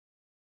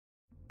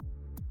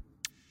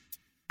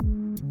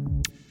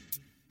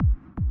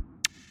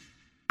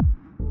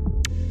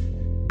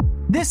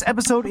This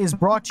episode is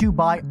brought to you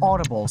by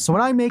Audible. So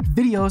when I make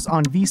videos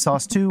on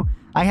Vsauce 2,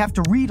 I have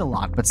to read a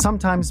lot, but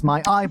sometimes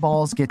my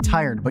eyeballs get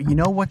tired. But you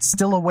know what's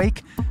still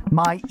awake?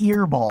 My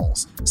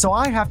earballs. So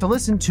I have to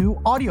listen to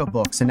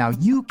audiobooks, and now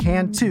you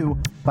can too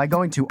by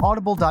going to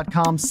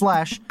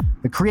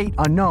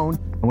audible.com/thecreateunknown.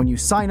 And when you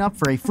sign up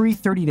for a free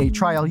 30-day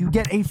trial, you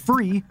get a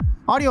free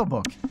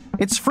audiobook.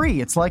 It's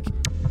free. It's like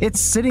it's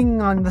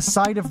sitting on the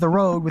side of the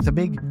road with a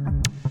big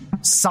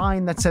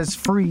sign that says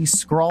free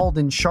scrawled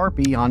in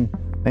Sharpie on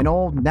an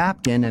old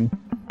napkin, and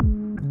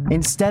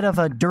instead of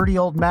a dirty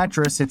old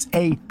mattress, it's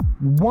a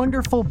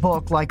wonderful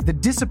book like The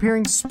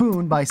Disappearing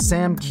Spoon by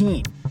Sam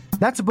Keane.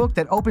 That's a book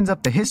that opens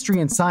up the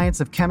history and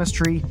science of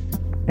chemistry,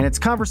 and it's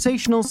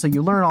conversational, so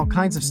you learn all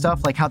kinds of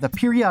stuff, like how the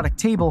periodic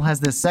table has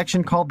this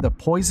section called the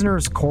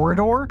Poisoner's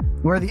Corridor,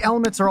 where the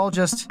elements are all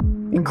just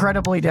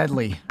incredibly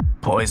deadly.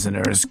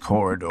 Poisoner's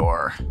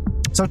Corridor.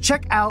 So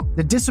check out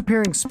The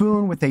Disappearing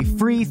Spoon with a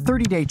free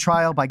 30-day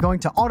trial by going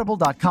to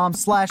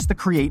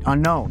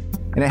audible.com/thecreateunknown.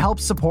 And it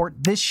helps support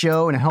this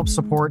show, and it helps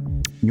support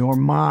your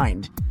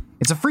mind.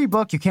 It's a free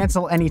book. You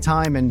cancel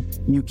anytime, and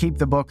you keep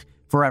the book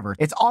forever.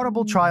 It's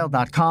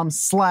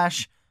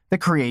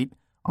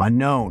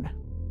audibletrial.com/thecreateunknown.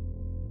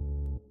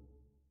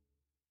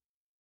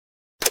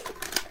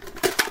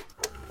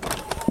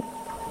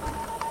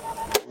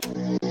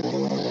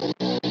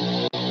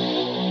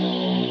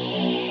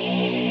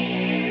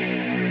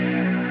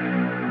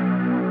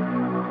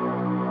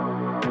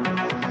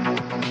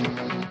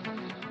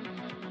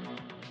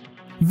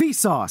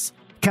 Vsauce.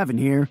 Kevin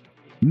here.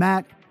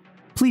 Matt,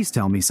 please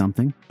tell me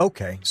something.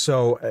 Okay,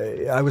 so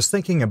I was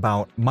thinking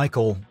about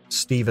Michael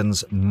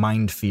Stevens'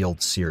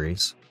 Mindfield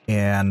series,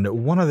 and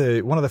one of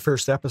the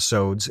first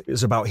episodes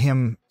is about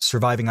him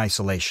surviving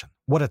isolation.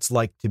 What it's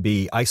like to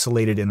be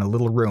isolated in a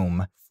little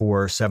room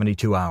for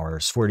 72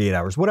 hours, 48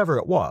 hours, whatever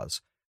it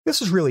was.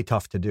 This is really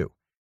tough to do.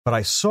 But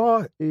I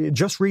saw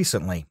just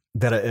recently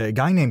that a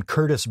guy named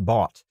Curtis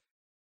Bott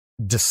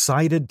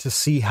decided to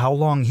see how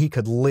long he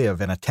could live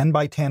in a 10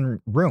 by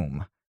 10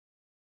 room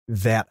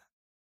that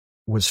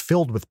was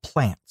filled with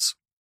plants.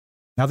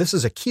 Now, this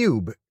is a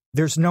cube.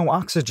 There's no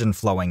oxygen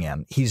flowing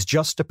in. He's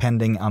just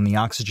depending on the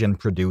oxygen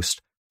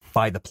produced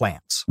by the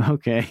plants.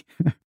 Okay.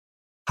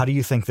 How do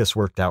you think this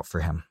worked out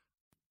for him?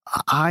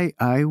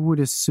 I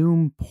would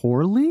assume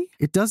poorly.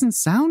 It doesn't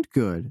sound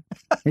good.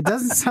 It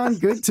doesn't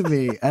sound good to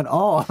me at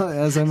all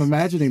as I'm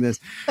imagining this.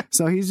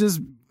 So he's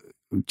just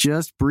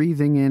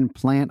breathing in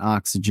plant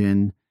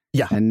oxygen,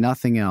 and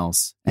nothing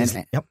else.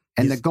 And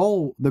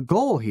the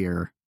goal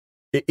here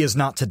is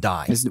not to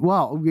die. I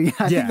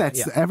think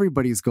that's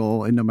everybody's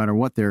goal, and no matter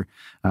what they're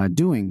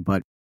doing.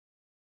 But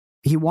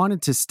he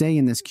wanted to stay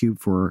in this cube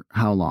for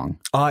how long?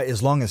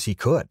 As long as he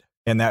could.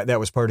 And that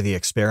was part of the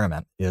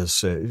experiment,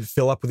 is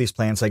fill up with these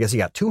plants. I guess he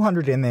got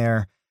 200 in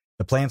there.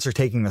 The plants are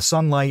taking the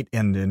sunlight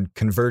and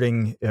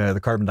converting the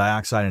carbon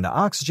dioxide into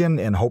oxygen,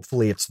 and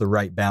hopefully it's the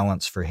right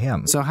balance for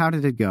him. So how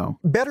did it go?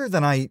 Better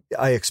than I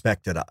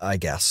expected, I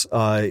guess.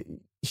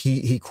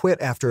 He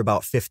quit after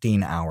about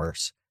 15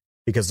 hours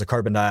because the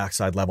carbon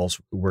dioxide levels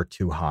were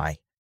too high.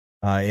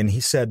 And he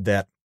said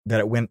that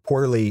it went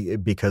poorly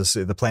because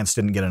the plants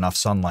didn't get enough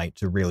sunlight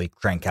to really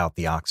crank out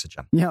the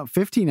oxygen. Yeah,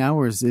 15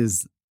 hours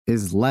is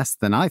less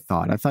than I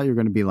thought. I thought you were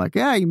going to be like,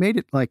 you made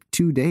it like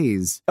 2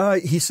 days.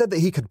 He said that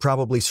he could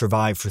probably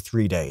survive for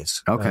 3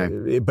 days.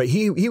 Okay. But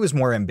he was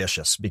more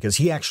ambitious because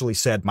he actually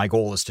said, my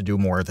goal is to do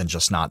more than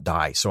just not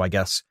die. So I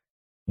guess,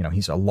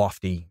 he's a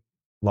lofty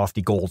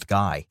gold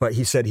guy. But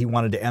he said he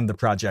wanted to end the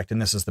project,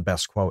 and this is the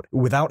best quote,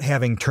 without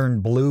having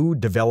turned blue,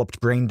 developed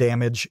brain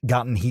damage,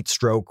 gotten heat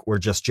stroke, or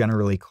just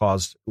generally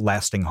caused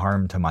lasting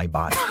harm to my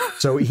body.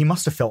 So he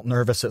must have felt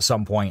nervous at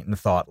some point and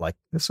thought, like,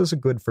 this is a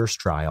good first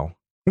trial.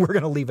 We're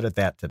going to leave it at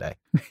that today.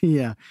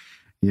 Yeah.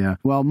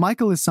 Well,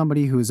 Michael is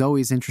somebody who is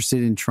always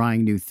interested in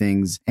trying new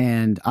things,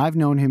 and I've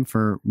known him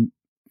for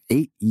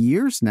 8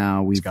 years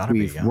now. We've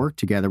worked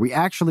together. We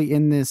actually,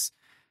 in this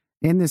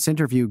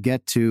interview,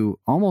 get to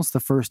almost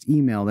the first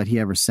email that he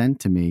ever sent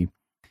to me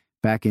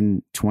back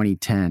in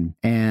 2010.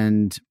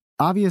 And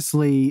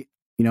obviously,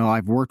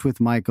 I've worked with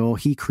Michael.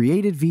 He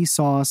created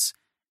Vsauce.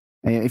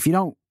 If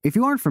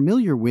you aren't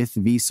familiar with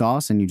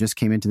Vsauce and you just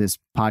came into this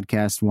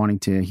podcast wanting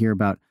to hear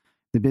about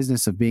the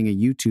business of being a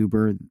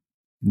YouTuber,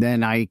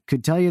 then I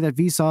could tell you that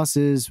Vsauce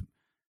is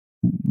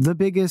the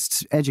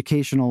biggest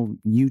educational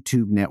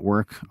YouTube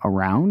network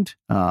around.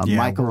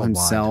 Michael worldwide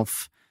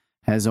himself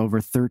has over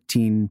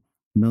 13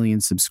 million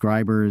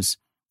subscribers,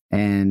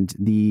 and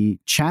the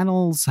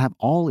channels have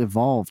all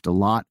evolved a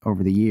lot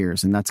over the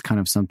years. And that's kind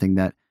of something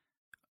that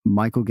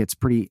Michael gets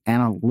pretty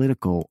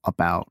analytical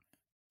about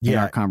in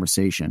our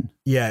conversation.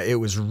 Yeah, it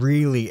was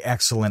really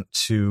excellent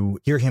to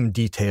hear him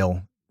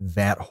detail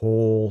that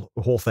whole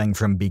thing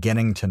from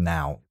beginning to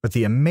now. But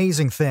the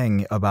amazing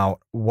thing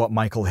about what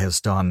Michael has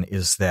done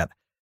is that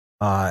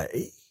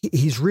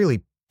he's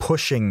really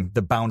pushing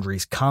the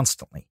boundaries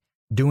constantly,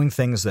 doing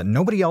things that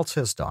nobody else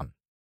has done.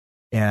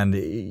 And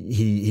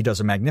he does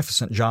a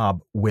magnificent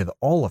job with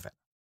all of it.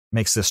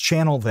 Makes this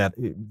channel that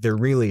there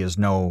really is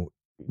no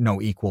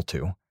equal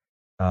to.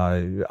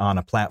 on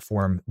a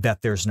platform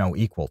that there's no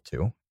equal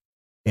to,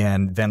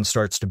 and then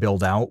starts to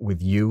build out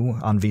with you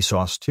on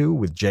Vsauce 2,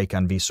 with Jake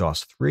on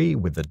Vsauce 3,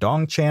 with the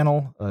Dong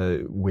channel,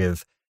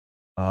 with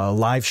a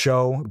live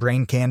show,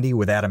 Brain Candy,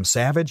 with Adam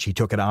Savage. He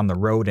took it on the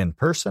road in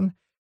person.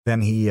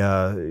 Then he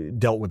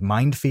dealt with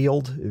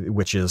Mindfield,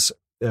 which is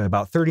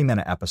about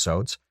 30-minute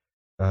episodes,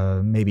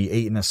 maybe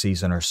 8 in a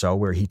season or so,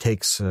 where he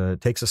takes a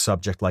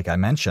subject like I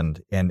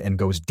mentioned and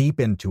goes deep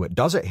into it,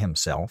 does it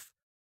himself,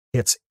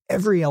 hits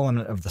every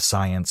element of the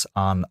science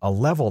on a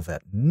level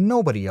that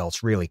nobody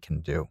else really can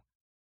do.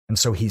 And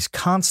so he's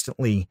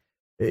constantly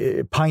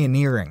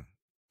pioneering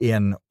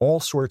in all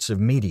sorts of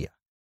media.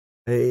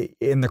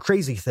 And the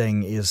crazy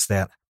thing is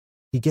that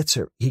he gets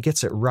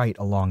it right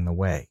along the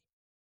way.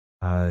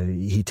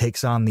 He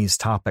takes on these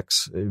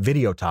topics,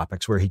 video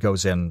topics, where he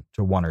goes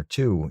into one or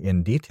two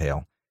in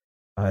detail.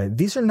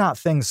 These are not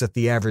things that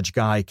the average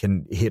guy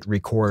can hit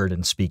record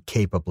and speak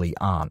capably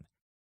on,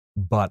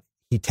 but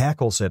he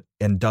tackles it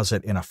and does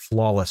it in a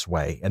flawless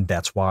way. And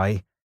that's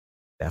why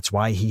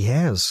he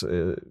has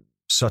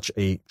such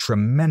a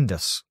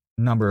tremendous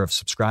number of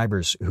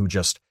subscribers who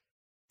just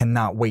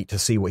cannot wait to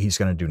see what he's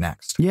going to do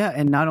next. Yeah,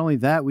 and not only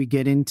that, we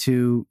get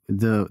into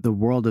the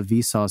world of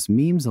Vsauce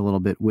memes a little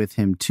bit with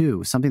him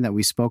too, something that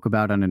we spoke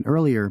about on an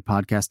earlier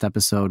podcast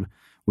episode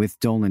with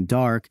Dolan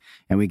Dark,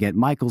 and we get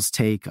Michael's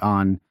take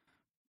on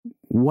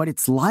what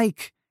it's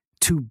like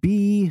to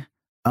be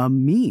a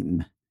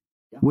meme,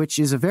 which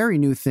is a very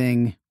new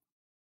thing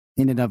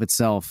in and of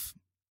itself.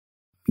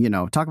 You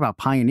know, talk about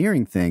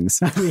pioneering things.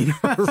 I mean,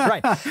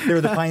 right. There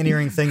are the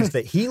pioneering things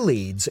that he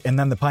leads, and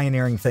then the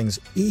pioneering things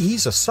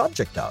he's a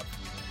subject of.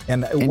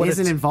 And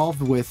isn't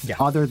involved with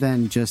other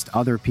than just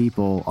other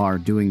people are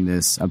doing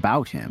this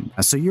about him.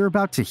 So you're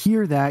about to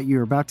hear that.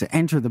 You're about to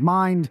enter the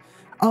mind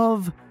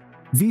of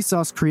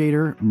Vsauce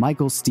creator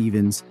Michael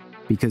Stevens,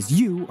 because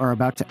you are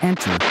about to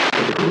enter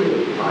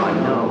I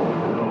know.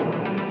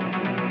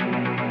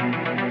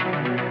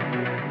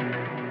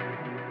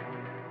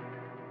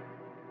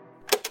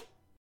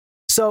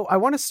 So I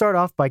want to start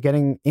off by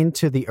getting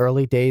into the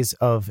early days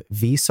of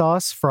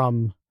Vsauce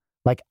from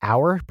like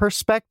our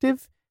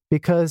perspective,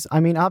 because I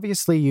mean,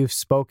 obviously you've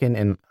spoken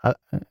in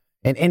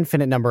an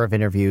infinite number of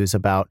interviews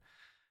about,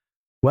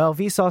 well,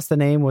 Vsauce, the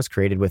name was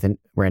created with a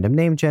random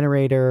name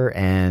generator,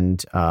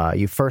 and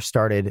you first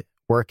started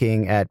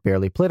working at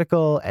Barely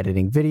Political,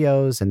 editing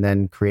videos, and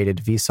then created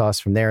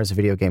Vsauce from there as a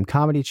video game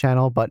comedy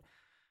channel. But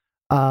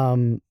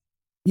you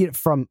know,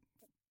 from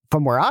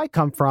where I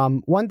come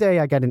from, one day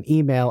I got an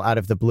email out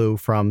of the blue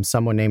from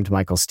someone named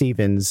Michael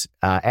Stevens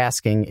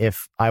asking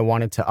if I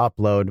wanted to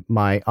upload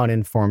my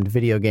uninformed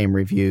video game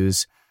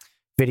reviews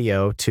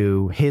video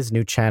to his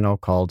new channel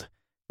called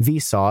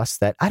Vsauce,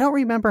 that I don't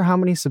remember how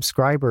many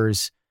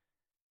subscribers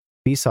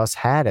Vsauce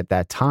had at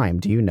that time.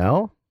 Do you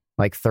know?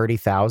 Like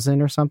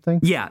 30,000 or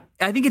something? Yeah,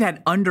 I think it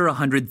had under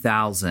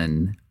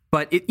 100,000.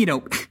 But, you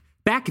know,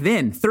 back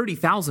then,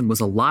 30,000 was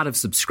a lot of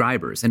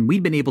subscribers. And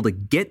we'd been able to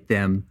get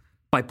them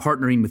by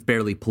partnering with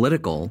Barely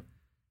Political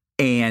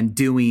and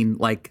doing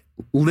like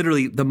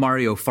literally the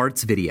Mario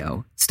Farts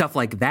video. Stuff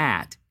like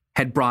that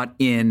had brought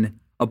in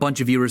a bunch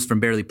of viewers from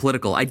Barely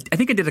Political. I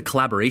think I did a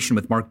collaboration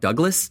with Mark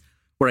Douglas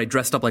where I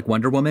dressed up like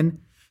Wonder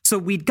Woman. So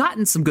we'd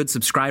gotten some good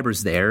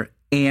subscribers there.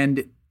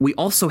 And we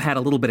also had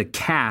a little bit of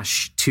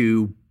cash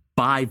to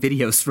buy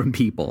videos from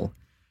people.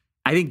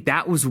 I think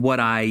that was what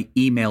I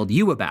emailed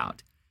you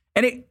about.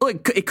 And it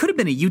could have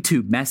been a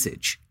YouTube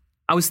message.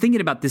 I was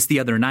thinking about this the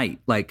other night,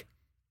 like,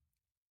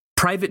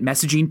 private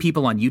messaging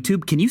people on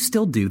YouTube. Can you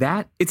still do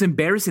that? It's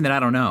embarrassing that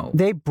I don't know.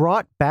 They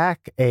brought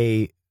back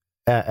they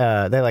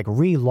like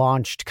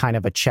relaunched kind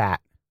of a chat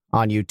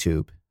on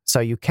YouTube. So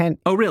you can.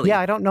 Oh, really? Yeah.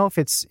 I don't know if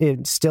it's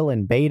still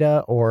in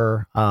beta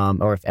or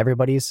if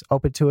everybody's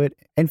open to it.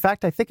 In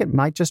fact, I think it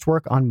might just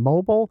work on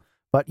mobile,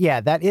 but yeah,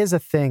 that is a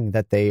thing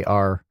that they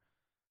are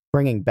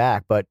bringing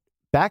back. But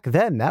back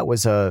then it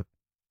was a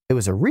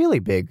really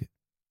big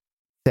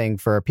thing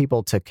for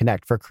people to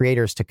connect, for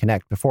creators to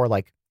connect before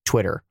like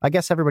Twitter. I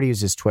guess everybody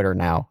uses Twitter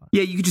now.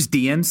 Yeah, you could just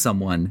DM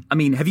someone. I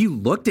mean, have you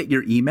looked at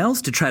your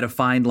emails to try to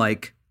find,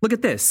 like, look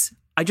at this.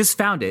 I just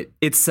found it.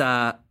 It's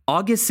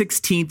August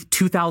 16th,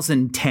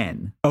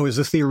 2010. Oh, is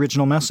this the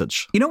original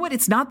message? You know what?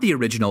 It's not the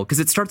original, because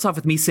it starts off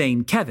with me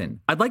saying, Kevin,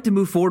 I'd like to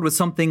move forward with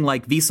something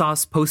like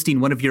Vsauce posting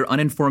one of your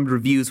uninformed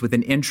reviews with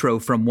an intro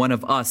from one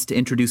of us to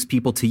introduce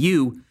people to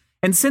you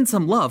and send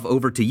some love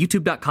over to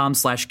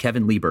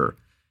youtube.com/Kevin Lieber.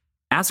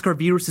 Ask our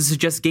viewers to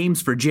suggest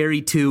games for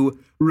Jerry to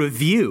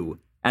review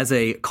as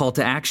a call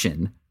to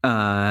action.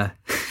 Let's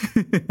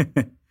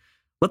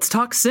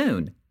talk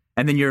soon.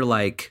 And then you're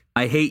like,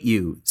 I hate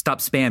you. Stop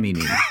spamming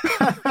me.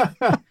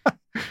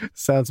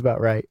 Sounds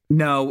about right.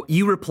 No,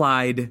 you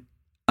replied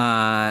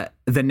the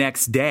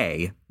next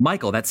day,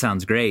 Michael, that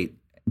sounds great.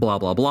 Blah,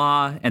 blah,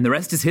 blah. And the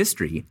rest is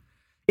history.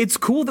 It's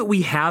cool that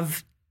we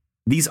have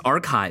these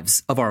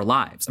archives of our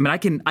lives. I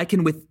mean, I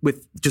can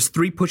with just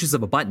 3 pushes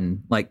of a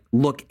button, like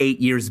look 8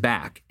 years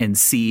back and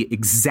see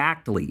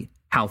exactly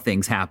how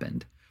things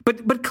happened.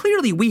 But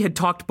clearly we had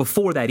talked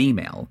before that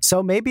email.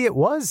 So maybe it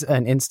was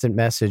an instant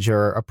message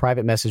or a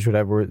private message,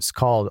 whatever it's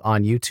called,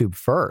 on YouTube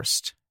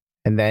first.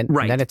 And then,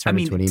 right. And then it turned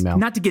into an email.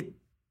 Not to get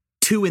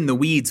too in the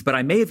weeds, but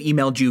I may have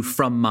emailed you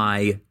from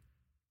my,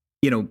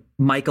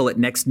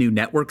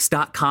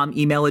 Michael@nextnewnetworks.com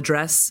email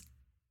address.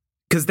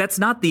 Because that's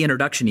not the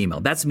introduction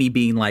email. That's me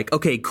being like,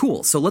 okay,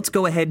 cool. So let's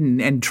go ahead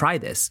and try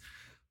this.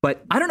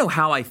 But I don't know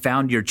how I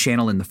found your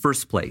channel in the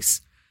first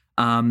place.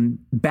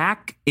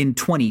 Back in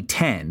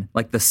 2010,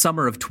 like the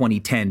summer of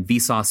 2010,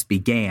 Vsauce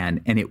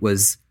began, and it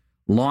was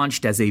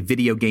launched as a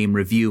video game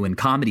review and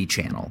comedy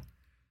channel.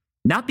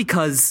 Not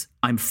because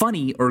I'm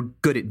funny or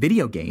good at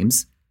video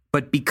games,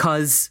 but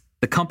because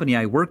the company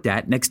I worked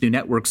at, Next New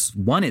Networks,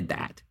 wanted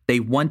that. They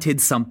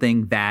wanted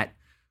something that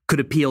could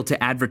appeal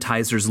to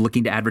advertisers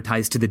looking to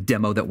advertise to the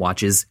demo that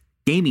watches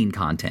gaming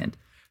content.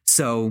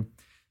 So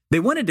they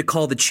wanted to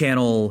call the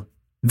channel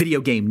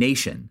Video Game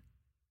Nation.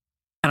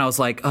 And I was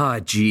like, oh,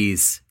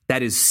 geez,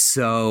 that is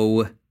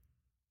so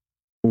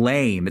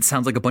lame. It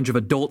sounds like a bunch of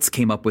adults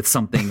came up with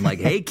something like,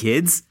 hey,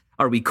 kids,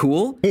 are we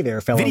cool? Hey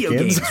there, fellow Video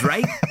kids. games,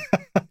 right?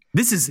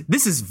 This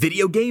is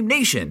Video Game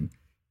Nation.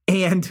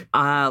 And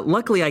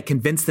luckily, I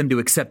convinced them to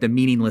accept a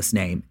meaningless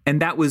name.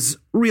 And that was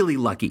really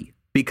lucky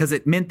because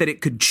it meant that it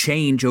could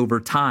change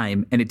over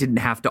time and it didn't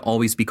have to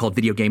always be called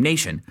Video Game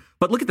Nation.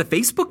 But look at the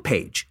Facebook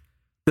page.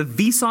 The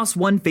Vsauce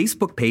 1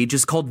 Facebook page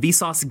is called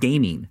Vsauce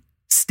Gaming.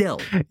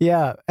 Still.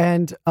 Yeah.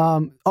 And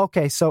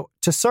okay, so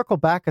to circle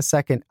back a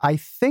second, I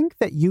think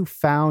that you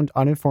found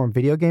uninformed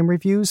video game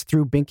reviews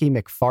through Binky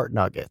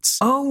McFartnuggets.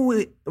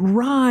 Oh,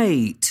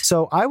 right.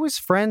 So I was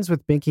friends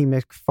with Binky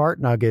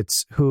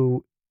McFartnuggets,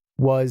 who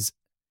was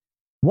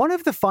one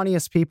of the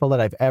funniest people that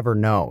I've ever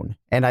known.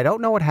 And I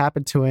don't know what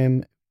happened to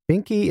him.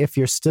 Binky, if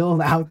you're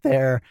still out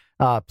there,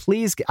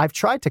 please, I've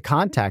tried to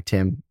contact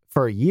him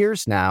for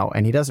years now,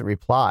 and he doesn't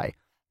reply.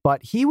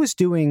 But he was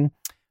doing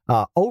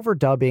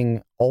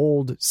overdubbing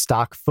old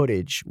stock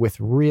footage with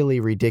really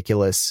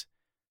ridiculous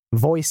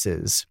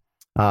voices,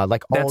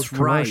 like old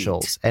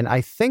commercials. Right. And I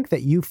think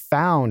that you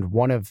found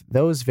one of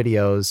those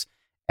videos,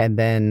 and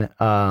then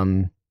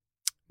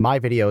my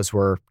videos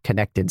were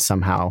connected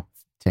somehow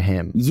to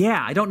him.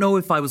 Yeah, I don't know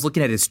if I was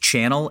looking at his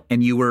channel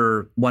and you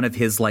were one of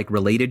his like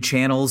related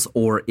channels,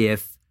 or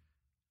if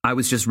I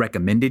was just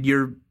recommended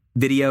your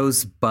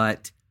videos,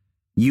 but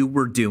you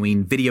were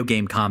doing video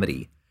game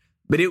comedy.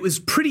 But it was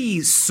pretty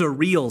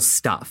surreal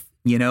stuff,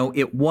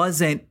 It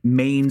wasn't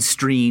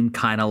mainstream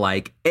kind of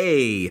like,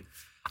 hey.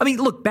 I mean,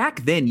 look,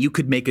 back then you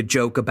could make a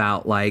joke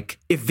about like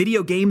if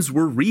video games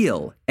were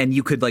real and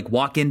you could like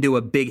walk into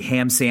a big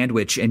ham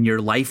sandwich and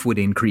your life would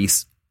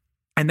increase.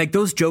 And like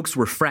those jokes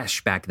were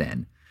fresh back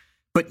then.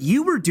 But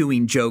you were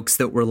doing jokes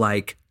that were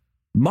like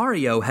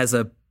Mario has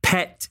a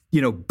pet,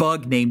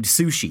 bug named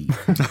Sushi.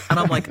 And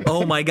I'm like,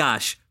 oh my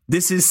gosh,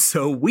 this is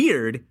so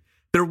weird.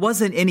 There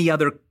wasn't any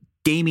other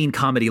gaming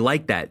comedy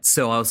like that.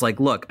 So I was like,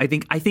 look, I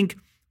think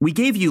we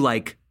gave you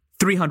like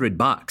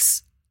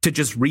 $300 to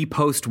just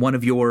repost one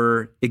of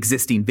your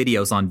existing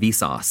videos on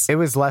Vsauce. It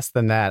was less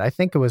than that. I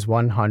think it was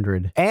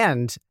 $100.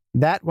 And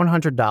that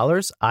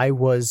 $100 I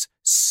was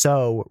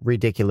so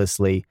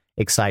ridiculously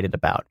excited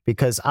about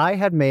because I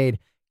had made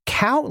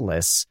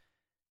countless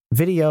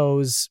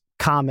videos,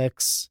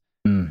 comics,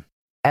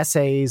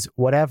 essays,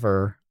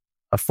 whatever,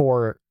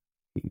 for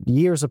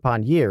years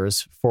upon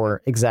years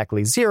for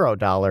exactly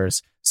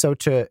 $0. So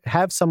to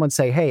have someone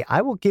say, hey,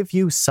 I will give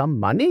you some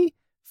money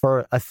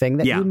for a thing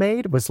that you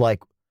made was like,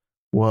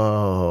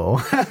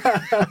 whoa.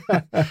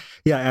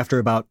 Yeah, after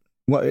about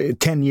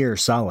 10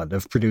 years solid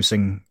of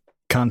producing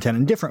content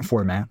in different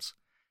formats,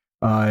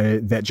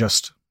 that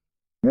just,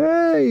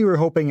 you were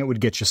hoping it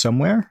would get you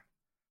somewhere.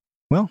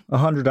 Well,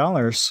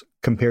 $100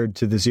 compared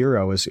to the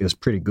zero is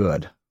pretty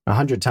good.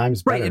 100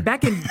 times better. Right.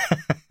 Back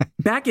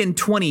in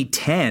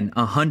 2010,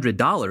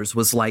 $100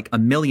 was like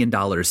 $1 million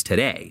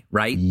today,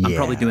 right? Yeah. I'm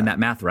probably doing that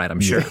math right, I'm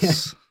sure.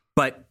 Yes.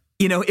 But,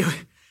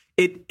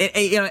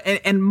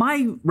 and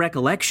my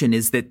recollection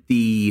is that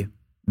the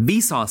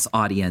Vsauce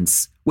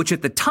audience, which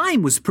at the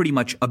time was pretty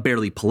much a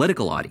barely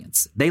political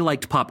audience, they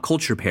liked pop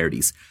culture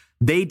parodies.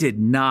 They did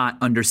not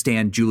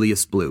understand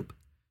Julius Bloop.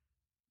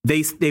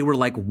 They were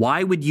like,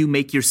 why would you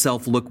make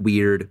yourself look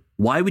weird?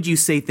 Why would you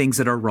say things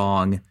that are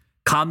wrong?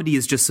 Comedy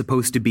is just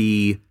supposed to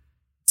be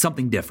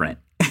something different.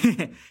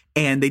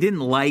 And they didn't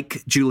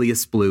like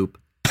Julius Bloop.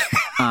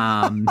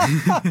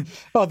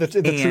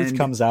 The truth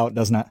comes out,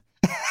 doesn't it?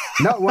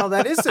 No, well,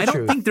 that is the truth. I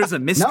don't think there's a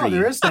mystery. No,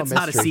 there is no mystery.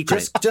 That's not a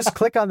secret. Just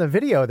click on the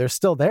video. They're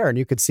still there, and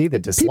you could see the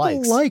dislikes.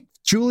 People like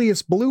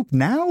Julius Bloop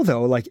now,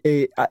 though. Like,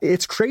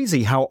 it's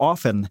crazy how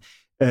often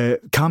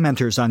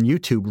commenters on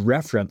YouTube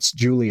reference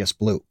Julius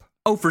Bloop.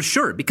 Oh, for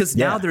sure, because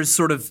now there's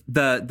sort of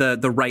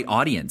the right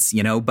audience,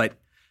 but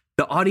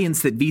the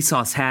audience that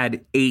Vsauce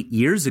had 8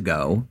 years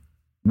ago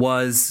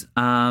was,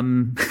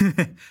 they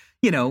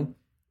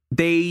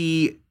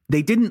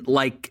didn't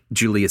like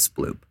Julius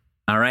Bloop.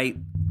 All right.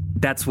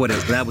 That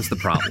was the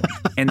problem.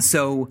 And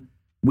so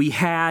we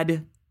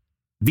had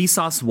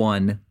Vsauce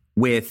 1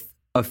 with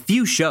a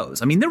few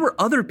shows. I mean, there were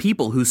other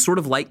people who sort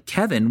of like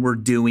Kevin were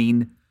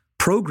doing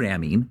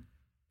programming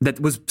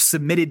that was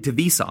submitted to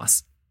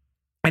Vsauce.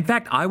 In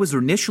fact, I was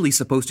initially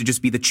supposed to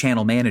just be the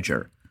channel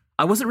manager.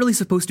 I wasn't really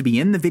supposed to be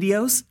in the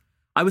videos.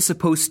 I was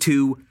supposed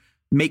to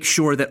make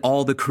sure that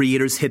all the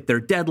creators hit their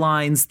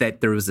deadlines,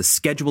 that there was a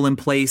schedule in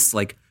place,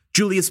 like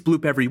Julius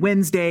Bloop every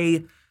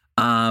Wednesday,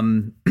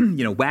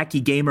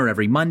 Wacky Gamer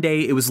every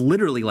Monday. It was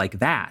literally like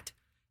that.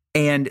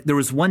 And there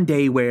was one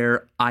day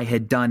where I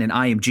had done an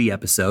IMG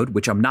episode,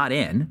 which I'm not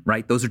in,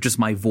 right? Those are just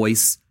my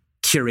voice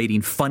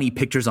curating funny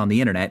pictures on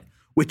the internet,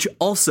 which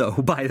also,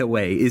 by the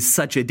way, is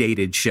such a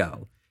dated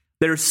show.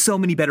 There are so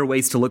many better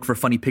ways to look for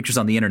funny pictures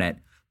on the internet.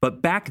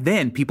 But back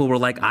then, people were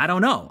like, I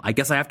don't know. I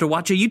guess I have to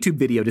watch a YouTube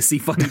video to see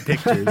funny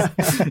pictures.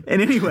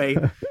 And anyway,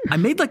 I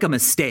made like a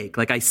mistake.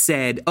 Like I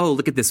said, oh,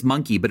 look at this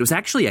monkey, but it was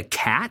actually a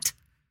cat.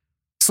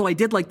 So I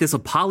did like this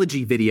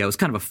apology video. It's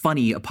kind of a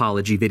funny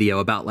apology video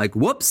about like,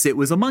 whoops, it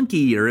was a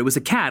monkey or it was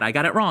a cat. I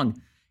got it wrong.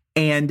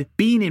 And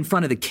being in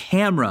front of the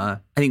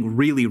camera, I think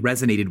really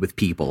resonated with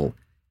people.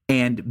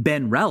 And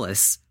Ben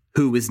Rellis,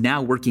 who is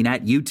now working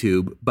at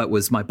YouTube, but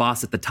was my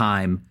boss at the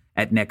time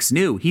at Next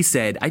New, he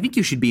said, I think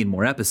you should be in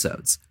more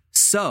episodes.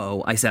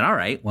 So I said, all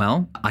right,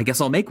 well, I guess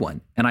I'll make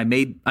one. And I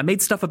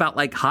made stuff about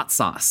like hot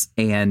sauce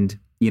and,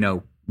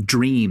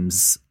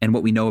 dreams and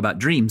what we know about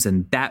dreams.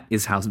 And that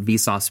is how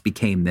Vsauce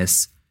became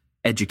this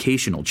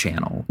educational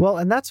channel. Well,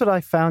 and that's what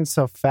I found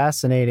so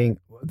fascinating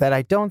that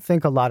I don't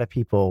think a lot of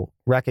people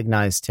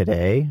recognize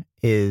today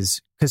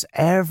is because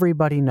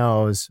everybody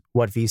knows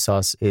what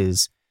Vsauce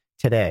is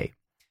today.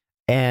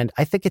 And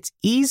I think it's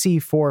easy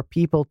for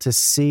people to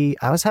see.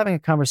 I was having a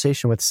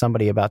conversation with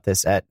somebody about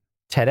this at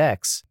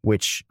TEDx,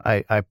 which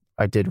I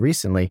did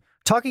recently,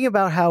 talking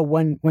about how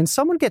when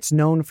someone gets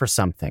known for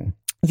something,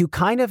 you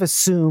kind of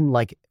assume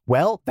like,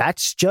 well,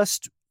 that's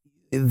just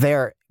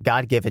their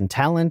God-given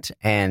talent.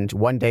 And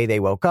one day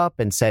they woke up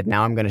and said,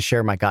 now I'm going to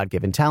share my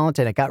God-given talent.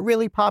 And it got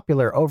really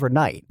popular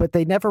overnight. But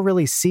they never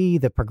really see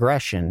the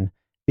progression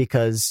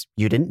because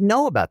you didn't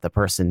know about the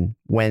person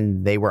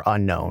when they were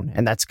unknown.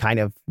 And that's kind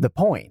of the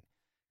point.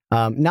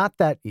 Not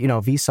that,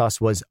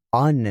 Vsauce was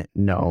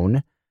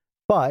unknown,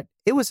 but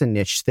it was a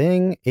niche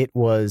thing. It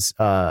was,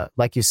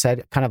 like you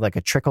said, kind of like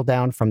a trickle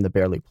down from the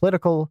Barely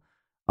Political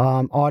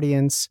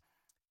audience.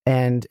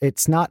 And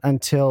it's not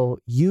until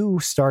you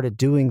started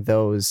doing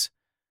those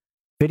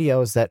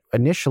videos that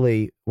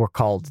initially were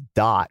called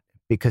Dot,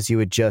 because you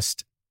would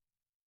just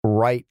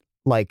write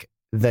like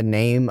the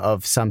name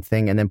of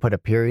something and then put a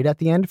period at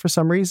the end for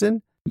some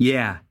reason.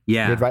 Yeah.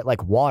 You'd write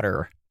like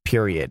water,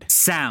 period.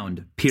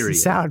 Sound, period.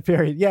 Sound,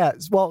 period. Yeah.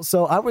 Well,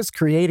 so I was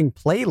creating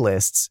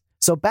playlists.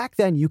 So back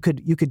then you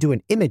could do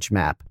an image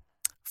map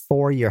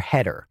for your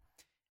header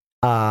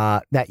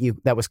that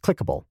was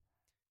clickable.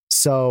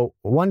 So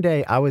one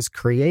day I was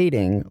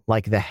creating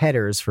like the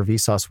headers for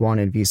Vsauce 1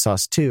 and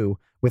Vsauce 2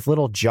 with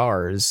little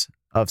jars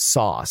of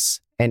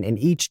sauce. And in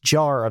each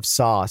jar of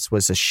sauce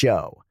was a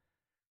show.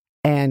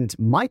 And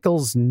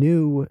Michael's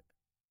new,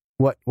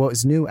 what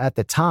was new at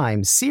the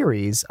time,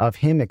 series of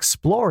him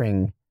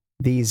exploring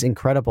these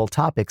incredible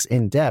topics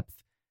in depth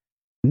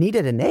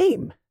needed a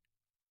name.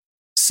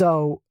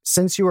 So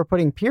since you were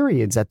putting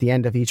periods at the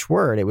end of each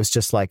word, it was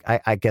just like,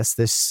 I guess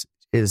this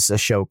is a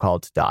show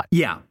called Dot.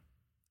 Yeah.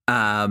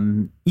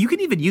 You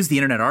can even use the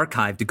Internet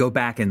Archive to go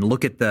back and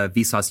look at the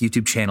Vsauce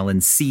YouTube channel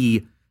and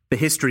see the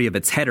history of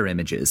its header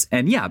images.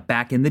 And yeah,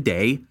 back in the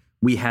day,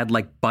 we had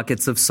like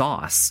buckets of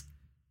sauce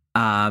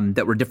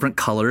that were different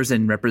colors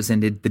and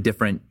represented the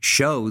different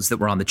shows that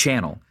were on the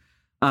channel.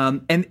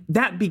 And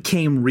that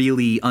became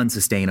really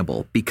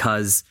unsustainable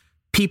because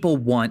people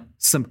want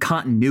some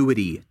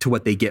continuity to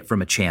what they get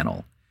from a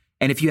channel.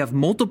 And if you have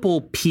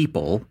multiple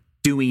people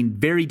doing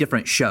very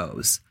different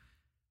shows,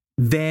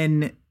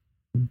 then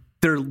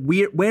they're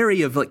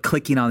wary of like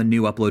clicking on a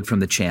new upload from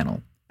the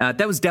channel.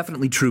 That was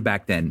definitely true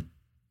back then.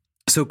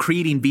 So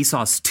creating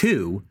Vsauce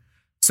 2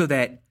 so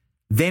that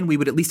then we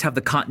would at least have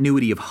the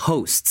continuity of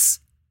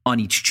hosts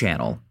on each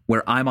channel,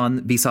 where I'm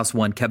on Vsauce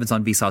 1, Kevin's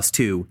on Vsauce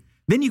 2.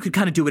 Then you could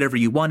kind of do whatever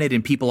you wanted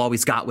and people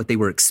always got what they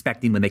were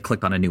expecting when they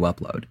clicked on a new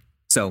upload.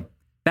 So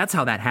that's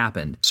how that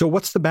happened. So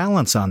what's the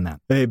balance on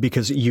that?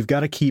 Because you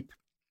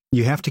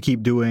have to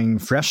keep doing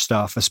fresh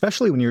stuff,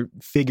 especially when you're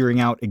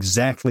figuring out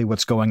exactly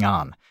what's going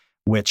on,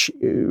 which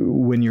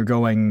when you're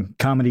going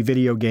comedy,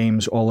 video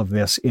games, all of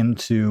this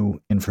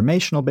into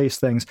informational based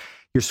things,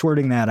 you're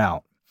sorting that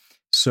out.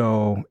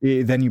 So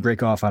then you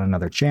break off on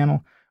another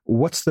channel.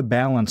 What's the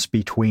balance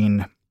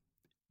between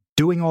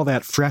doing all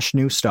that fresh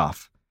new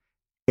stuff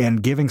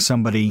and giving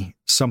somebody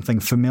something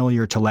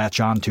familiar to latch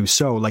onto?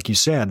 So, like you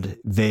said,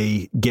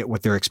 they get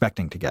what they're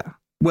expecting to get.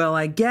 Well,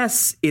 I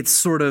guess it's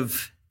sort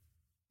of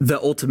the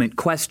ultimate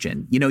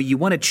question. You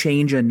want to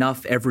change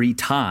enough every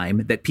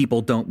time that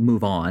people don't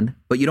move on,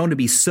 but you don't want to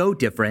be so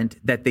different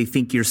that they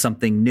think you're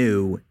something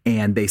new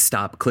and they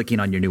stop clicking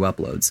on your new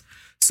uploads.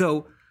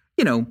 So,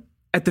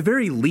 at the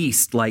very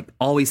least, like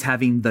always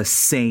having the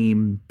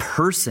same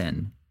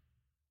person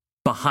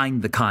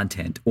behind the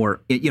content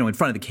or, in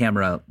front of the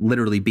camera,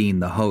 literally being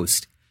the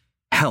host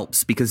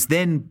helps, because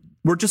then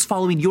we're just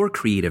following your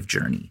creative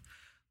journey.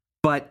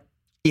 But,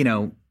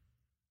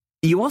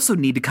 you also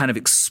need to kind of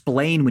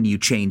explain when you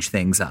change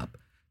things up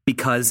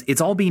because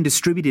it's all being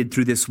distributed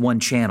through this one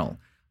channel.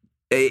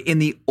 In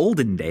the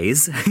olden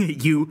days,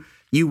 you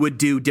would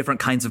do different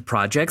kinds of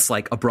projects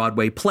like a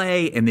Broadway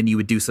play, and then you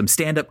would do some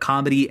stand-up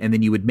comedy, and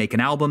then you would make an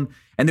album.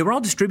 And they were all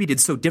distributed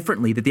so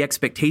differently that the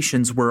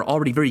expectations were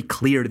already very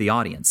clear to the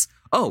audience.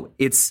 Oh,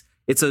 it's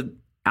an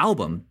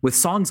album with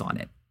songs on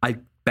it. I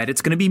bet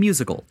it's going to be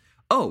musical.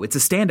 Oh, it's a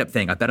stand-up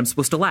thing. I bet I'm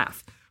supposed to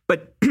laugh.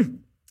 But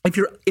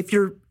if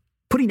you're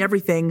putting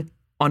everything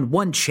on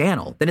one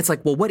channel, then it's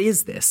like, well, what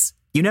is this?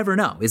 You never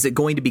know. Is it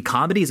going to be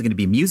comedy? Is it going to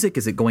be music?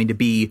 Is it going to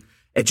be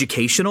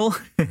educational?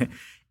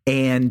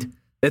 And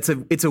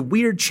it's a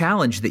weird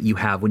challenge that you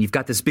have when you've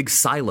got this big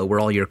silo where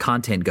all your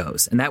content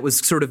goes. And that was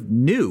sort of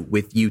new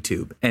with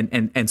YouTube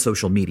and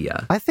social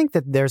media. I think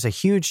that there's a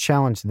huge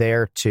challenge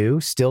there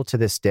too, still to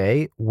this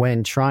day,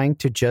 when trying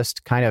to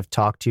just kind of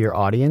talk to your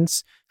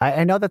audience.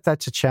 I know that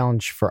that's a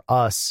challenge for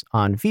us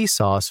on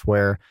Vsauce,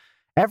 where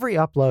every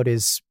upload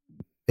is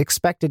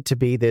expected to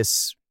be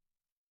this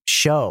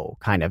show,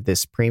 kind of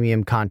this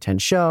premium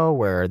content show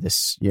where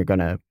you're going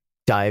to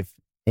dive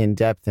in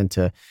depth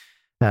into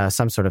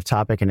some sort of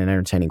topic in an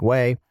entertaining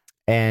way.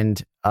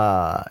 And,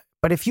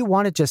 but if you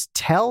want to just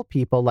tell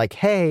people like,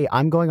 hey,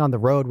 I'm going on the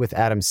road with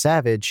Adam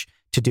Savage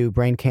to do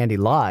Brain Candy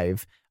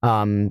Live,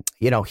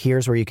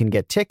 here's where you can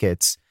get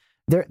tickets.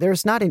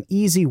 There's not an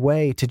easy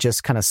way to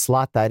just kind of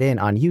slot that in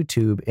on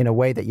YouTube in a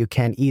way that you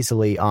can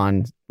easily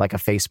on like a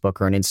Facebook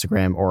or an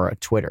Instagram or a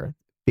Twitter,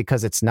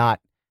 because it's not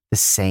the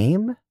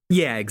same.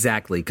 Yeah,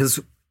 exactly.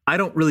 Because I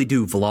don't really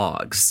do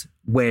vlogs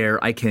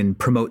where I can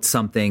promote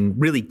something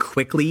really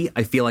quickly.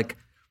 I feel like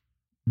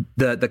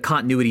the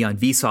continuity on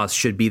Vsauce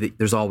should be that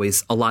there's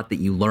always a lot that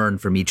you learn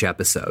from each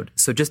episode.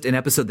 So just an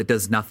episode that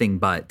does nothing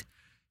but,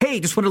 hey,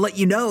 just want to let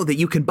you know that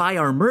you can buy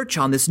our merch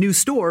on this new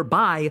store,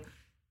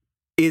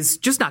 is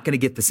just not going to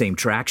get the same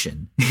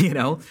traction,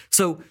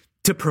 So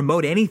to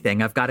promote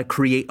anything, I've got to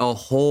create a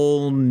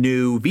whole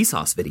new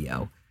Vsauce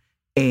video.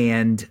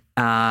 And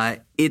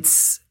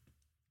it's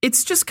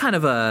just kind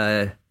of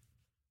a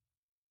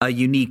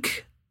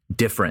unique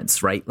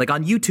difference, right? Like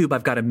on YouTube,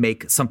 I've got to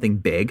make something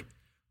big.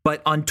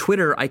 But on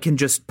Twitter, I can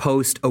just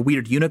post a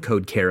weird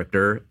Unicode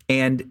character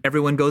and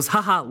everyone goes,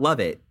 haha, love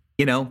it,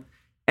 And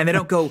they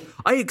don't go,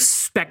 I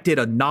expected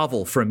a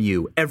novel from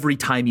you every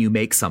time you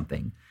make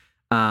something.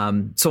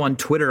 So on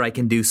Twitter, I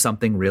can do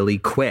something really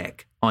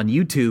quick. On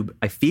YouTube,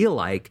 I feel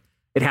like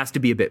it has to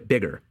be a bit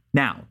bigger.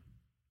 Now,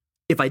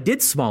 if I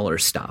did smaller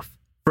stuff,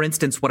 for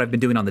instance, what I've been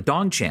doing on the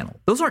Dong channel,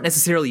 those aren't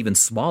necessarily even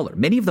smaller.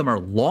 Many of them are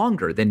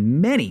longer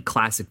than many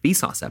classic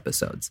Vsauce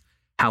episodes.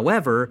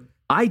 However,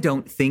 I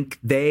don't think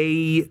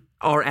they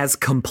are as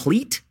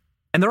complete,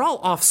 and they're all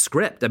off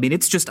script. I mean,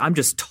 I'm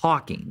just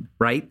talking,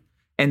 right?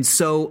 And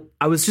so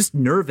I was just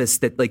nervous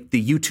that like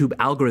the YouTube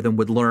algorithm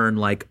would learn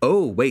like,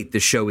 oh, wait, the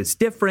show is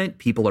different.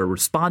 People are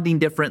responding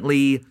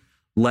differently.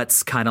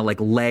 Let's kind of like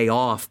lay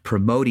off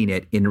promoting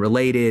it in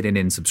related and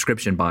in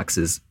subscription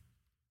boxes.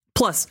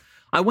 Plus,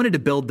 I wanted to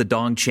build the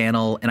Dong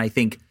channel, and I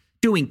think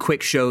doing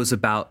quick shows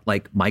about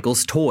like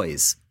Michael's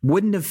toys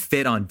wouldn't have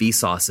fit on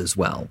Vsauce as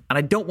well. And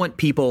I don't want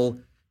people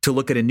to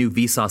look at a new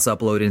Vsauce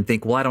upload and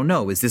think, well, I don't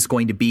know, is this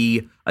going to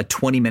be a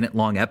 20-minute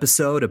long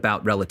episode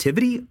about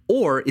relativity?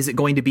 Or is it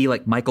going to be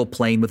like Michael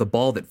playing with a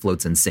ball that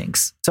floats and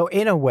sinks? So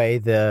in a way,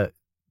 the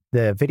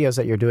videos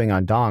that you're doing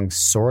on Dong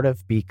sort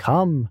of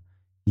become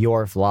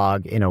your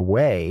vlog in a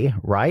way,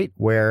 right?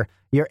 Where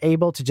you're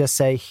able to just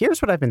say,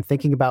 here's what I've been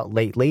thinking about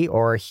lately,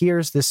 or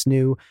here's this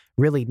new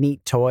really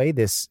neat toy,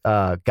 this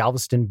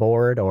Galveston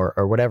board or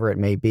whatever it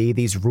may be,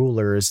 these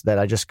rulers that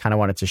I just kind of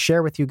wanted to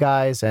share with you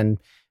guys. And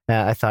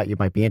I thought you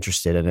might be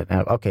interested in it.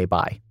 Okay,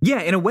 bye.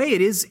 Yeah, in a way,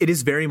 it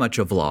is very much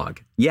a vlog.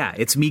 Yeah,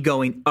 it's me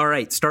going, all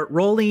right, start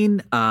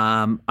rolling.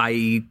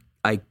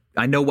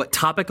 I know what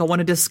topic I want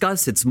to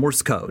discuss. It's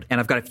Morse code, and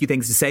I've got a few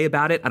things to say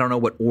about it. I don't know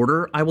what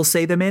order I will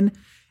say them in.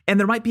 And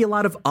there might be a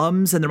lot of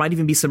ums, and there might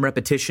even be some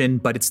repetition,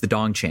 but it's the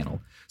Dong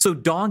channel. So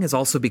Dong has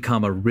also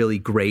become a really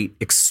great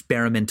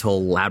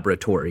experimental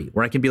laboratory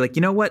where I can be like,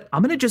 you know what?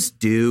 I'm going to just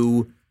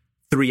do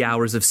 3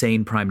 hours of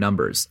saying prime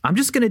numbers. I'm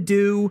going to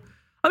do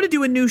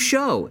a new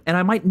show, and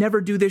I might never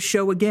do this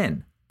show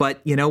again.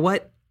 But you know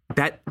what?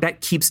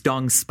 That keeps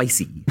Dong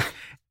spicy.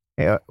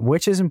 Yeah,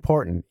 which is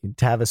important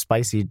to have a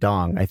spicy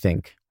Dong, I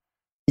think.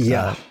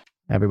 Yeah.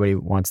 Everybody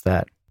wants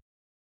that.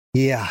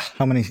 Yeah.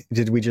 How many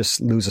did we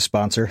just lose a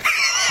sponsor?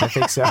 I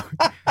think so.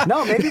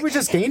 No, maybe we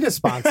just gained a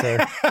sponsor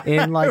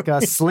in like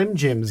Slim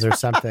Jims or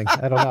something.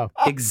 I don't know.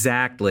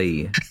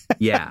 Exactly.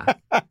 Yeah.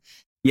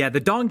 Yeah. The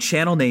Dong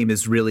channel name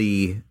is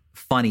really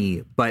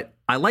funny, but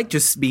I like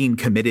just being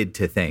committed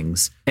to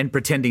things and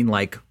pretending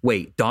like,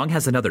 wait, Dong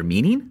has another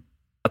meaning?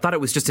 I thought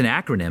it was just an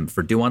acronym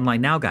for Do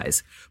Online Now,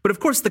 guys. But of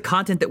course, the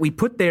content that we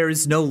put there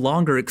is no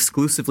longer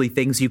exclusively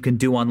things you can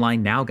do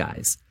online now,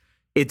 guys.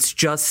 It's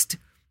just,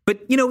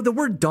 but the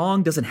word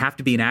Dong doesn't have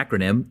to be an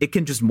acronym. It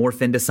can just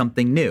morph into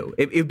something new.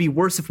 It would be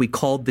worse if we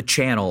called the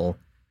channel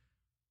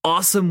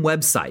Awesome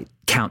Website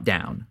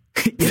Countdown.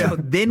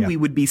 Then we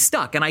would be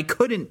stuck. And I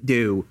couldn't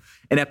do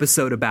an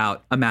episode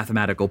about a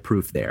mathematical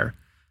proof there.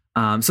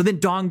 So then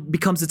Dong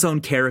becomes its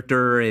own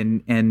character,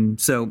 and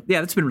so yeah,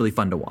 that's been really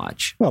fun to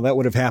watch. Well, that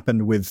would have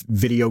happened with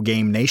Video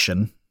Game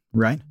Nation,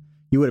 right?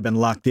 You would have been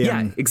locked in.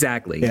 Yeah,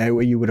 exactly.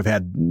 Yeah, you would have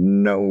had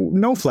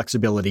no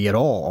flexibility at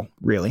all,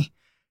 really.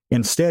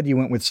 Instead, you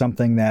went with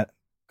something that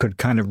could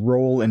kind of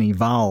roll and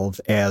evolve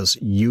as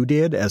you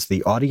did, as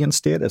the audience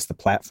did, as the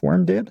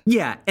platform did.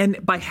 Yeah,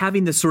 and by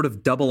having this sort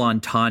of double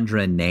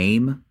entendre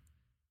name,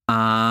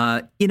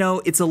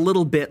 it's a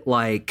little bit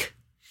like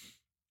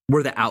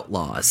we're the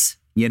Outlaws,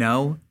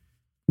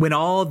 When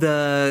all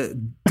the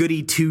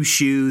goody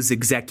two-shoes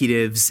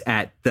executives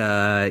at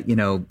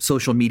the,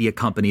 social media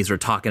companies are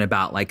talking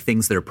about like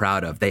things they're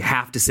proud of, they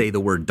have to say the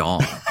word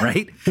Dong,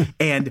 right?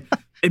 And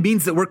it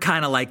means that we're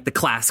kind of like the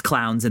class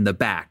clowns in the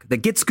back that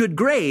gets good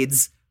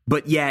grades,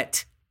 but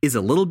yet is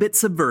a little bit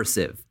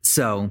subversive.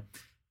 So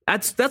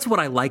that's what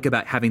I like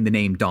about having the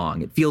name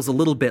Dong. It feels a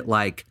little bit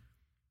like,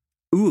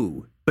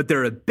 ooh, but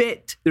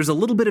there's a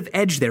little bit of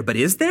edge there, but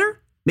is there?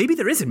 Maybe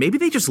there isn't. Maybe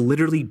they just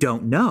literally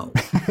don't know.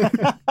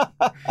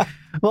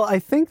 Well, I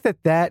think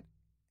that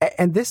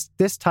and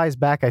this ties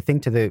back, I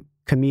think, to the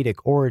comedic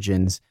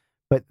origins,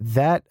 but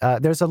that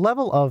there's a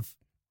level of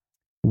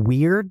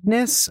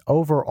weirdness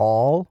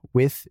overall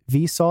with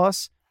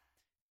Vsauce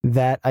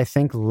that I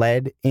think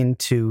led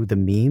into the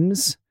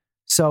memes.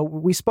 So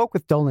we spoke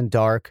with Dolan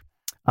Dark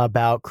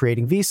about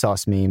creating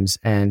Vsauce memes,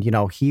 and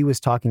he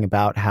was talking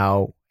about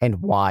how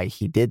and why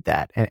he did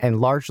that, and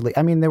largely,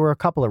 I mean, there were a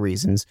couple of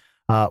reasons.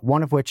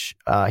 One of which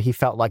he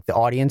felt like the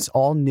audience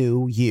all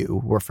knew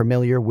you, were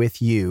familiar with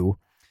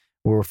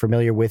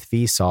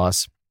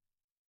Vsauce,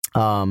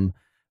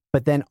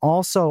 but then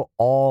also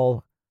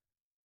all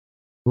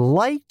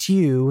liked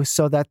you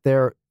so that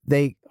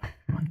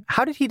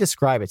how did he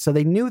describe it? So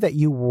they knew that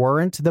you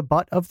weren't the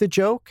butt of the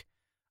joke,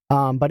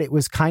 but it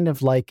was kind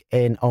of like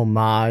an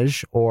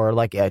homage or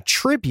like a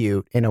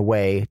tribute in a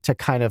way to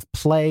kind of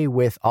play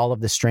with all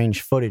of the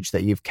strange footage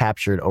that you've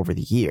captured over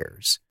the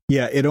years.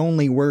 Yeah, it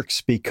only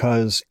works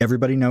because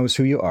everybody knows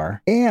who you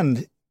are,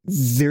 and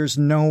there's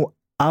no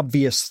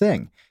obvious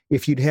thing.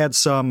 If you'd had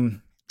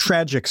some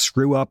tragic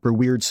screw-up or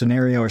weird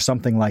scenario or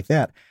something like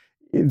that,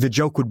 the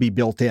joke would be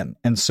built in.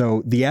 And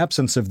so the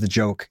absence of the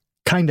joke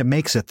kind of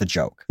makes it the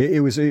joke.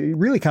 It was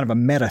really kind of a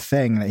meta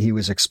thing that he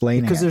was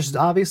explaining. Because there's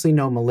obviously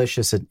no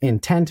malicious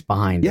intent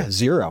behind it. Yeah,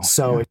 zero.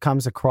 So it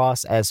comes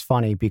across as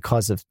funny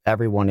because of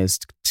everyone is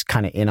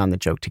kind of in on the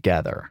joke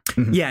together.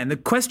 Mm-hmm. Yeah, and the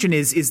question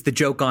is the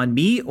joke on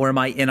me or am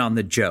I in on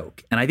the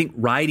joke? And I think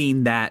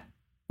writing that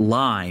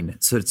line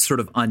so it's sort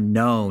of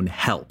unknown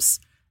helps.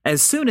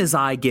 As soon as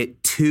I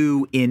get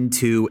too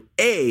into,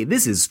 hey,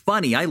 this is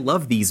funny, I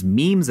love these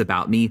memes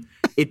about me,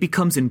 it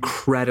becomes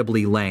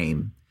incredibly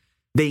lame.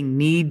 They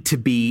need to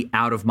be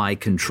out of my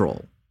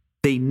control.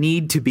 They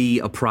need to be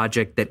a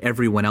project that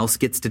everyone else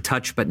gets to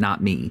touch, but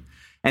not me.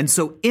 And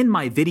so in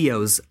my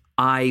videos,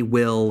 I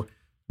will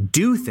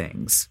do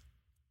things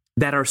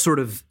that are sort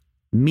of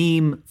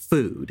meme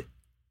food,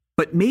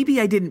 but maybe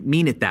I didn't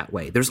mean it that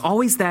way. There's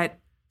always that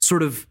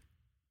sort of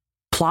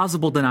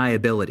plausible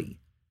deniability.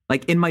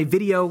 Like in my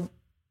video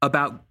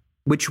about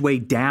which way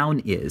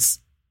down is,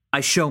 I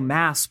show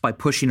mass by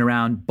pushing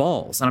around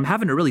balls, and I'm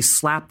having to really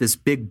slap this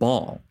big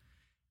ball.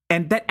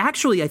 And that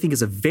actually, I think,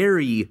 is a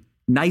very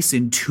nice,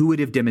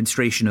 intuitive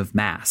demonstration of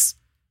mass,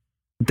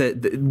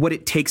 what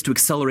it takes to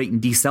accelerate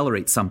and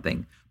decelerate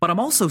something. But I'm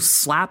also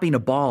slapping a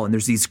ball, and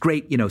there's these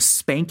great,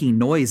 spanking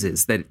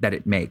noises that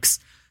it makes.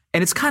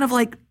 And it's kind of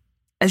like,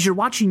 as you're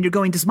watching, you're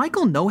going, does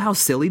Michael know how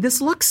silly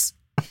this looks?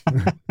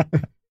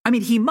 I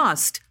mean, he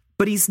must,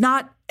 but he's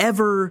not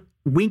ever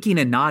winking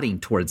and nodding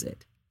towards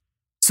it.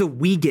 So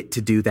we get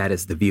to do that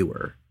as the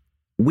viewer.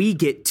 We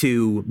get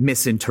to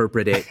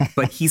misinterpret it,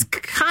 but he's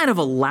kind of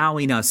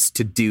allowing us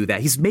to do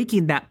that. He's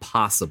making that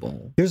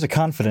possible. There's a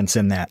confidence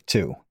in that,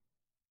 too,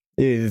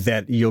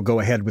 that you'll go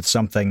ahead with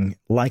something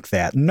like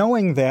that,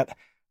 knowing that,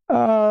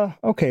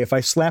 okay, if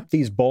I slap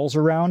these balls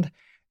around,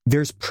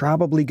 there's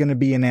probably going to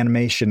be an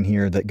animation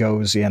here that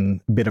goes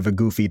in a bit of a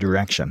goofy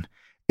direction,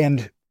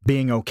 and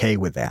being okay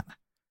with that.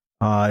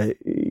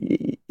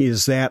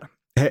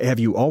 Have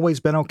you always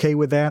been okay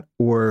with that,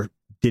 or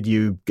did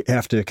you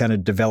have to kind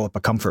of develop a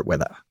comfort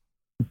with it?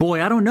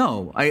 Boy, I don't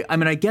know. I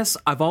mean, I guess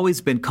I've always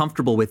been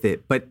comfortable with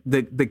it, but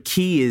the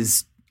key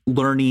is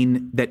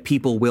learning that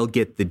people will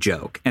get the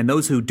joke, and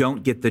those who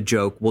don't get the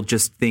joke will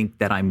just think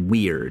that I'm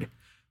weird.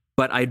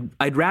 But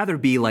I'd rather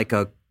be like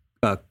a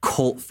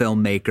cult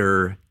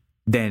filmmaker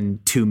than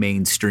too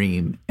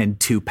mainstream and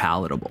too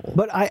palatable.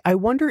 But I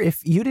wonder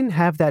if you didn't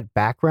have that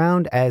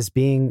background as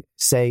being,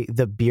 say,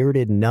 the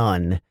bearded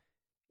nun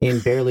in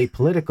barely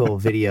political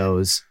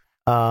videos,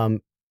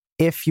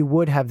 if you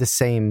would have the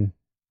same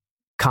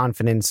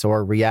confidence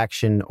or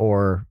reaction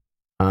or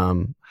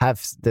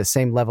have the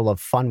same level of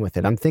fun with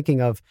it. I'm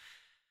thinking of,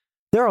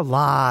 there are a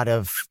lot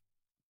of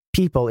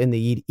people in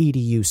the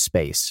EDU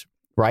space,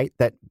 right?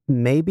 That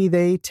maybe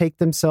they take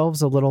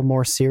themselves a little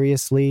more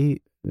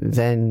seriously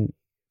than,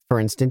 for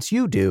instance,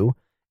 you do.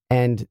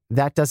 And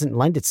that doesn't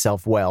lend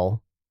itself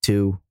well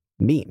to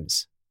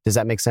memes. Does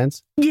that make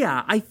sense?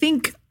 Yeah, I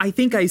think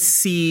I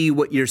see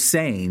what you're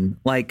saying.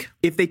 Like,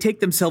 if they take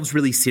themselves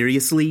really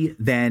seriously,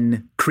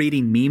 then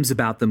creating memes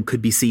about them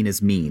could be seen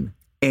as mean.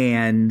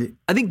 And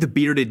I think the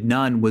bearded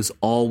nun was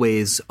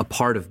always a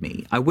part of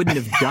me. I wouldn't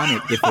have done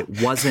it if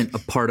it wasn't a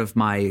part of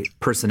my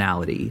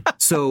personality.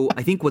 So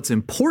I think what's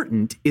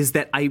important is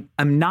that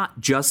I'm not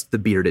just the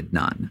bearded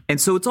nun.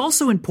 And so it's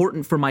also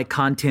important for my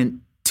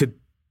content to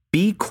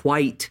be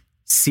quite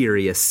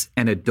serious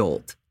and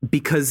adult,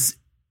 because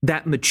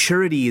that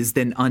maturity is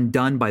then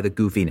undone by the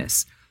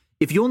goofiness.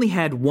 If you only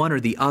had one or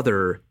the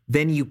other,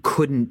 then you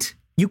couldn't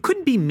be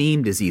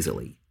memed as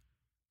easily.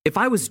 If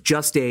I was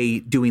just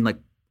doing like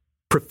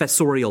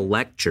professorial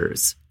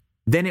lectures,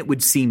 then it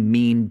would seem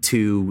mean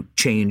to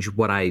change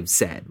what I've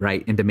said,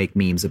 right? And to make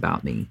memes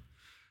about me.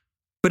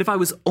 But if I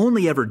was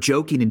only ever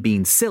joking and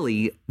being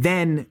silly,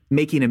 then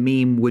making a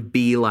meme would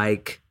be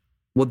like,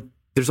 well,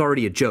 there's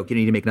already a joke. You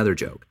need to make another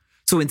joke.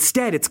 So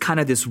instead, it's kind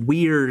of this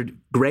weird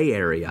gray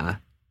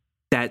area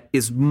that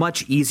is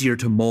much easier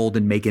to mold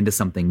and make into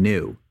something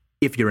new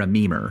if you're a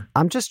memer.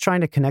 I'm just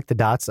trying to connect the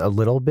dots a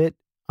little bit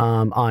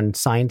on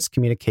science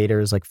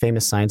communicators, like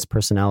famous science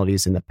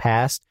personalities in the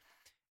past.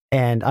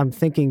 And I'm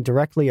thinking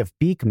directly of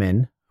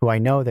Beekman, who I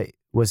know that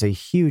was a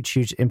huge,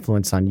 huge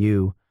influence on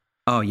you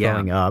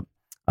growing up,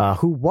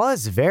 who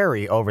was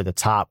very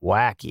over-the-top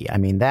wacky. I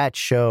mean, that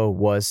show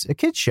was a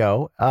kid's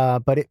show,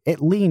 but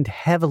it leaned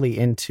heavily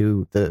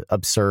into the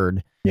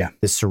absurd, the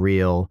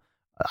surreal,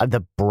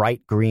 the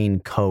bright green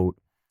coat,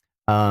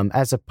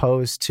 as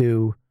opposed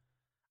to,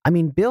 I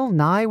mean, Bill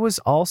Nye was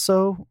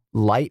also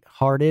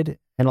lighthearted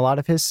in a lot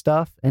of his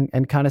stuff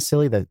and kind of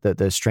silly,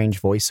 the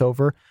strange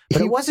voiceover,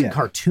 but it wasn't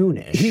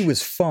cartoonish. He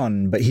was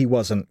fun, but he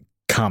wasn't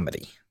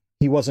comedy.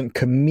 He wasn't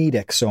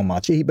comedic so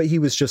much, but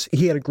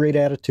he had a great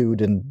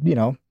attitude and,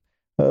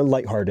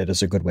 lighthearted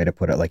is a good way to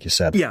put it, like you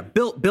said. Yeah,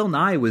 Bill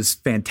Nye was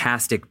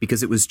fantastic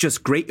because it was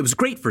just great. It was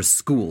great for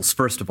schools,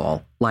 first of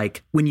all.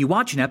 Like, when you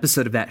watch an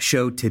episode of that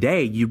show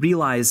today, you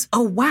realize,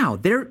 oh, wow,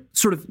 they're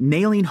sort of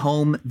nailing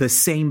home the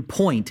same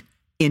point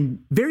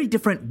in very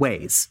different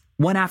ways,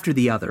 one after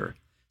the other.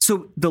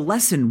 So the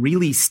lesson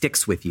really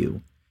sticks with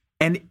you.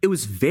 And it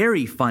was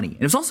very funny.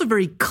 And it was also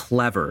very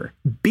clever.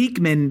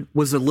 Beekman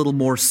was a little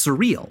more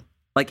surreal.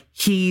 Like,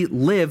 he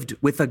lived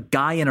with a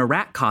guy in a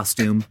rat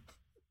costume,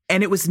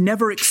 and it was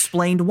never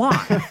explained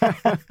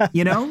why.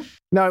 No,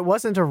 it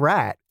wasn't a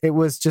rat. It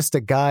was just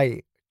a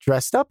guy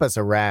dressed up as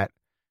a rat.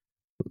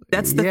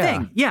 That's the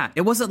thing. Yeah,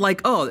 it wasn't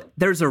like, oh,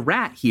 there's a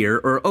rat here,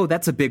 or, oh,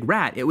 that's a big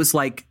rat. It was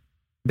like,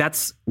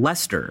 that's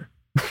Lester.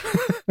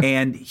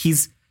 And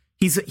he's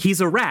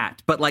a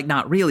rat, but like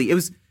not really. It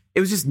was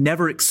just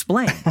never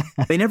explained.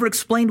 They never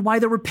explained why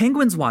there were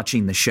penguins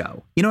watching the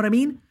show. You know what I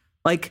mean?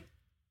 Like,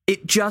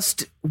 it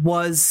just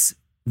was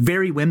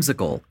very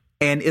whimsical,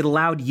 and it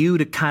allowed you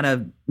to kind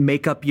of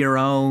make up your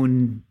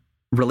own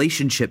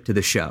relationship to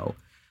the show.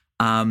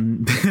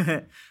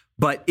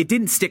 But it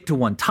didn't stick to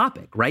one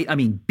topic, right? I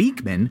mean,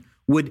 Beekman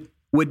would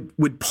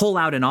pull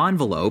out an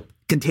envelope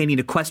containing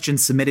a question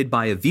submitted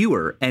by a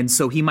viewer. And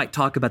so he might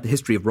talk about the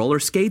history of roller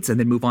skates and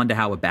then move on to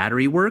how a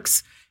battery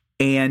works.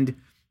 And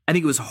I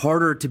think it was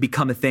harder to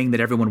become a thing that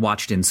everyone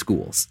watched in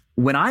schools.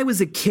 When I was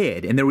a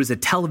kid and there was a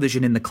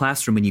television in the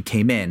classroom when you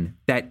came in,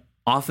 that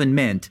often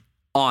meant,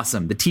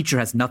 awesome, the teacher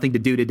has nothing to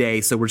do today,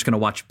 so we're just going to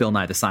watch Bill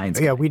Nye the Science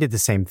Guy. Yeah, we did the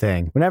same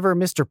thing. Whenever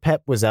Mr.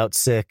 Pep was out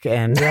sick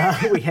and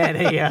we had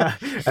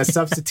a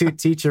substitute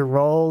teacher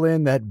roll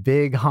in that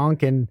big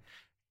honking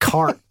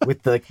cart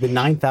with the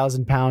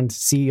 9,000-pound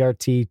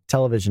CRT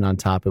television on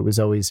top, it was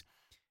always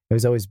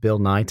Bill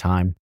Nye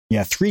time.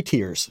 Yeah, 3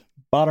 tiers.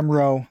 Bottom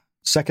row,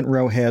 second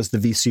row has the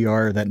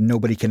VCR that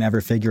nobody can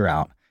ever figure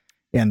out,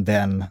 and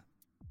then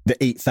the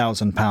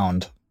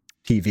 8,000-pound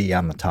TV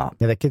on the top.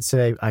 Yeah, the kids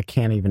today, I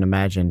can't even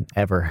imagine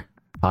ever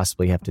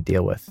possibly have to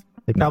deal with.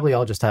 They probably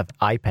all just have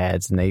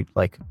iPads, and they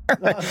like...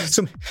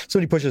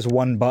 Somebody pushes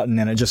one button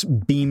and it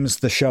just beams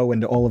the show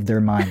into all of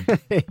their mind.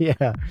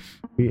 Yeah.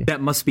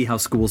 That must be how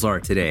schools are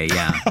today,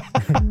 yeah.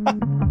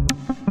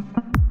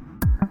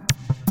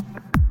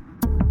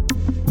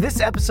 This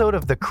episode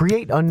of The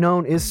Create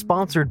Unknown is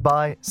sponsored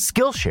by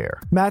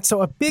Skillshare. Matt,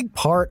 so a big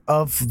part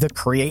of The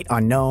Create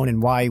Unknown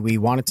and why we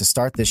wanted to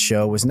start this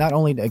show was not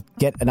only to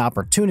get an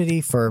opportunity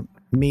for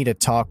me to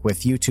talk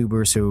with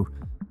YouTubers who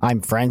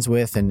I'm friends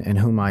with and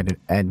whom I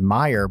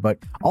admire, but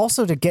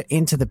also to get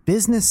into the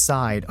business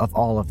side of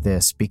all of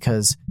this,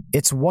 because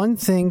it's one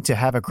thing to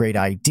have a great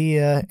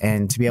idea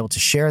and to be able to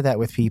share that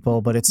with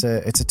people, but it's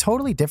a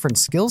totally different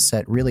skill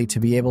set, really, to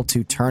be able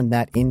to turn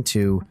that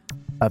into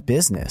a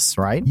business,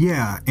 right?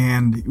 Yeah,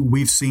 and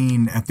we've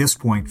seen at this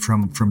point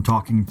from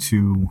talking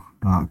to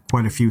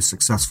quite a few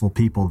successful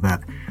people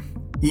that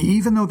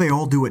even though they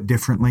all do it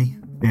differently,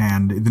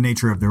 and the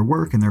nature of their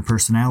work and their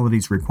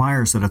personalities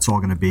requires that it's all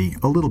going to be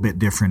a little bit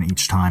different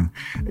each time.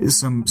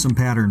 Some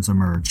patterns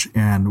emerge,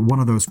 and one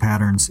of those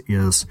patterns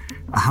is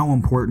how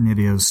important it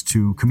is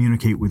to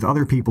communicate with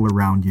other people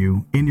around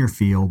you in your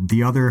field,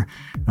 the other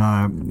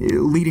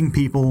leading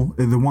people,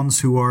 the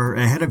ones who are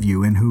ahead of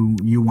you and who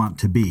you want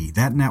to be.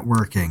 That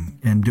networking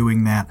and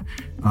doing that,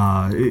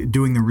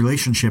 doing the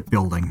relationship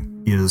building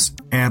is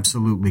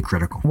absolutely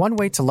critical. One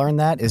way to learn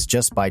that is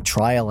just by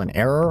trial and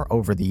error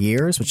over the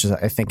years, which is,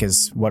 I think,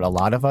 is what a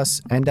lot of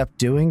us end up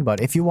doing.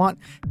 But if you want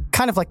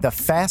kind of like the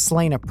fast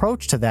lane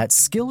approach to that,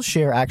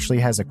 Skillshare actually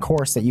has a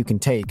course that you can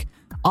take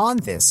on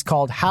this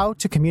called How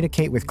to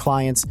Communicate with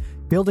Clients,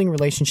 Building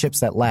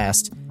Relationships That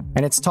Last.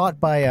 And it's taught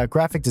by a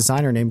graphic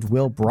designer named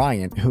Will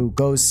Bryant, who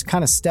goes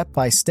kind of step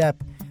by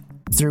step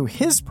through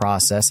his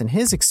process and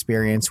his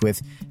experience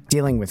with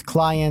dealing with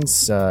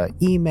clients,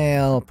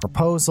 email,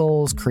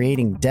 proposals,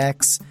 creating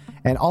decks,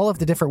 and all of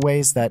the different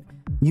ways that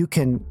you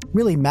can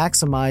really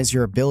maximize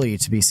your ability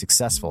to be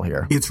successful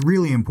here. It's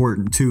really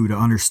important, too, to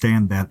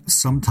understand that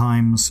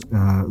sometimes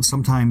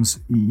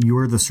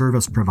you're the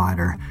service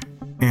provider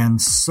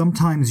and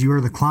sometimes you're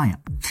the client.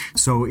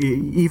 So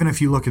even if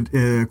you look at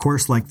a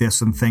course like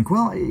this and think,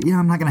 well, yeah,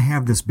 I'm not going to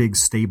have this big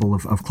stable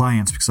of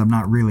clients because I'm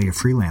not really a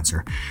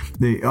freelancer.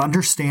 The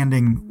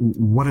understanding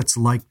what it's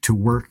like to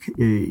work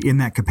in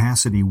that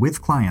capacity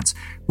with clients,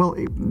 well,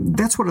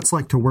 that's what it's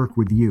like to work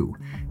with you.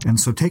 And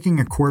so taking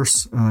a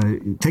course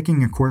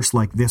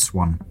like this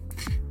one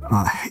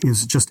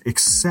is just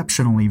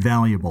exceptionally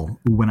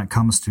valuable when it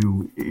comes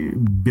to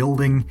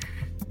building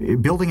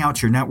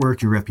out your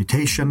network, your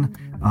reputation,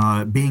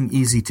 being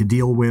easy to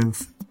deal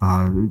with,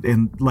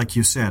 and like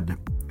you said,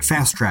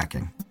 fast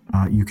tracking.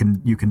 You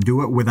can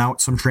do it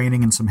without some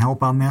training and some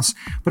help on this,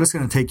 but it's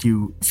going to take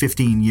you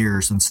 15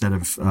 years instead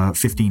of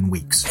 15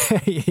 weeks.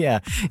 Yeah,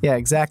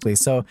 exactly.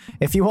 So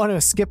if you want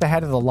to skip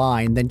ahead of the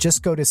line, then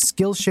just go to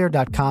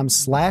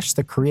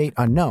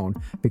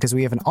Skillshare.com/thecreateunknown, because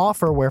we have an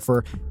offer where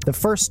for the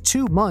first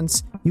 2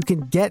 months, you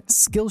can get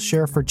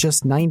Skillshare for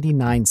just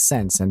 99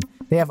 cents. And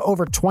they have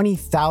over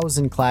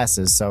 20,000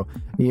 classes. So,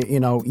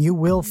 you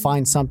will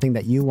find something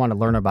that you want to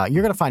learn about.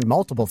 You're going to find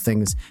multiple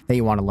things that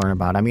you want to learn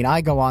about. I mean, I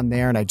go on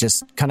there and I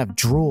just kind of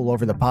drool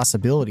over the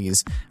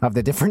possibilities of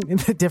the different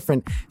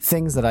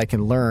things that I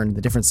can learn,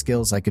 the different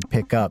skills I could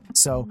pick up.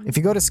 So if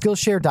you go to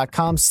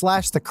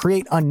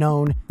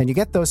Skillshare.com/thecreateunknown, then you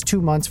get those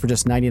 2 months for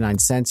just 99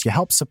 cents. You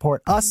help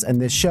support us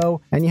and this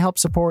show, and you help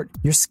support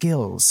your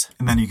skills.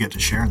 And then you get to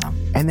share them.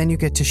 And then you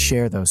get to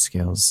share those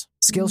skills.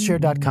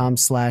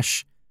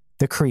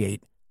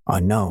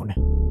 Skillshare.com/thecreateunknown.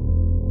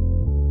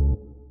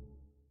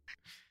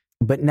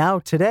 But now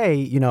today,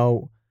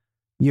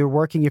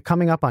 you're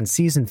coming up on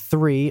season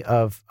 3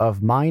 of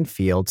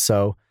Mindfield.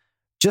 So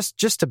just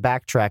to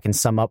backtrack and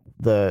sum up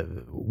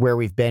where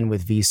we've been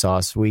with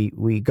Vsauce,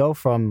 we go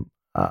from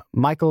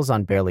Michael's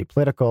on Barely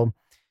Political,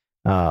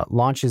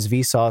 launches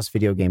Vsauce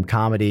video game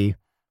comedy.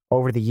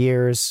 Over the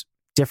years,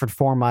 different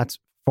formats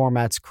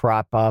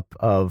crop up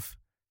of,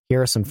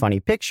 here are some funny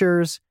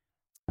pictures,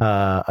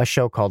 a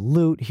show called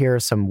Loot, here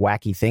are some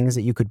wacky things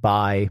that you could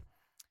buy.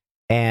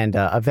 And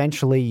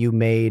eventually you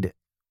made,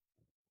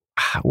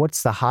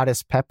 what's the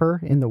hottest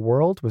pepper in the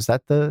world? Was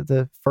that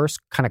the first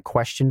kind of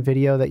question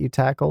video that you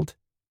tackled?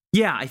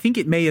 Yeah, I think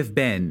it may have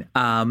been.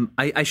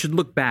 I should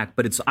look back,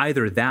 but it's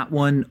either that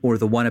one or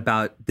the one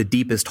about the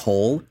deepest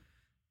hole.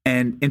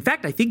 And in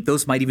fact, I think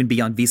those might even be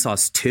on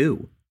Vsauce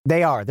 2.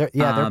 They are.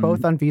 They're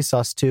both on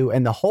Vsauce 2.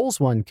 And the holes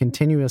one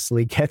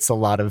continuously gets a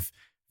lot of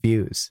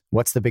views.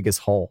 What's the biggest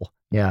hole?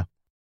 Yeah.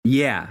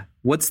 Yeah.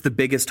 What's the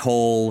biggest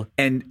hole?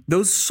 And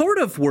those sort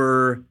of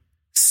were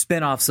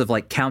spinoffs of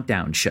like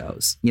countdown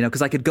shows,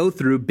 because I could go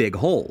through big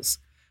holes.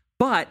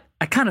 But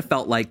I kind of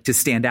felt like to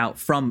stand out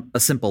from a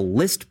simple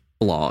list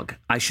blog,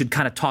 I should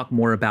kind of talk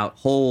more about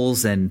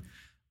holes and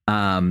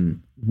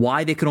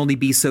why they can only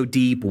be so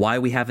deep, why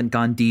we haven't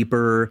gone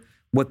deeper,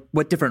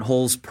 what different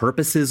holes'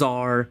 purposes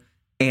are.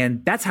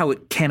 And that's how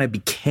it kind of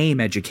became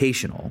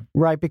educational.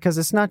 Right, because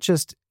it's not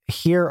just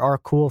here are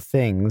cool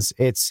things.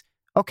 It's,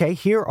 okay,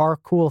 here are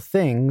cool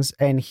things,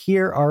 and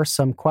here are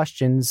some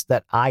questions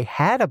that I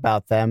had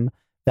about them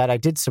that I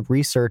did some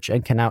research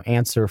and can now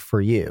answer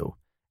for you.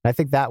 And I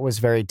think that was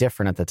very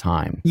different at the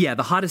time. Yeah,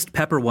 the hottest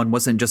pepper one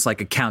wasn't just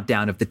like a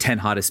countdown of the 10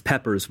 hottest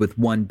peppers with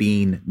one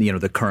being,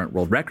 the current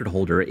world record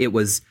holder. It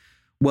was,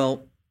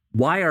 well,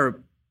 why are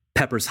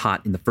peppers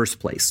hot in the first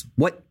place?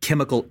 What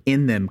chemical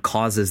in them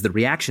causes the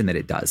reaction that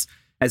it does?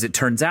 As it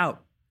turns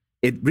out,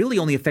 it really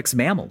only affects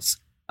mammals.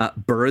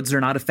 Birds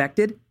are not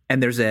affected,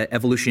 and there's an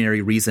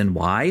evolutionary reason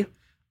why.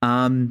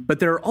 But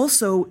there are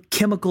also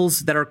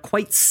chemicals that are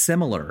quite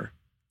similar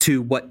to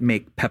what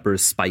make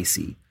peppers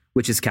spicy,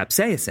 which is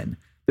capsaicin.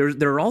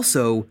 There are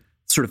also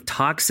sort of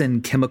toxin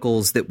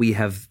chemicals that we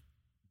have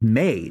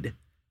made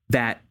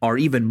that are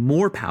even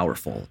more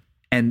powerful.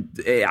 And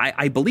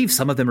I believe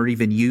some of them are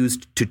even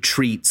used to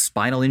treat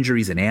spinal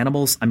injuries in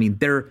animals. I mean,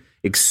 they're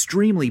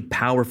extremely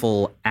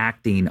powerful,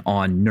 acting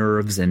on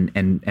nerves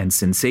and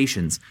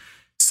sensations.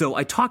 So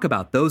I talk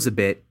about those a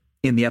bit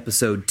in the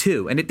episode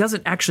too. And it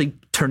doesn't actually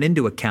turn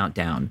into a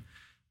countdown.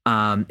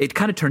 It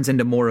kind of turns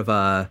into more of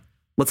a,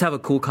 let's have a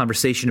cool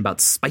conversation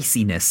about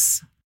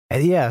spiciness.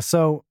 Yeah.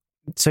 So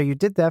you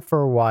did that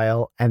for a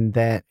while, and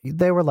then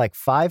they were like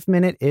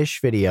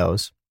 5-minute-ish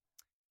videos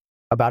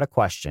about a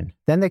question.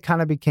 Then they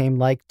kind of became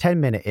like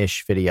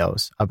 10-minute-ish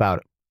videos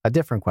about a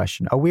different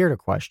question, a weirder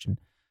question.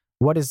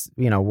 What is,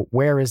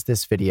 where is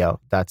this video?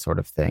 That sort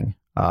of thing.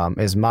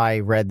 Is my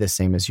read the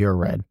same as your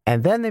read?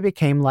 And then they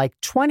became like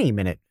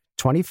 20-minute,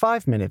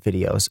 25-minute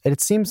videos. And it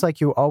seems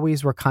like you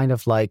always were kind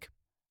of like,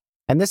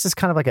 and this is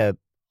kind of like a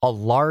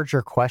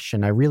larger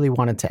question I really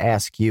wanted to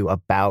ask you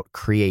about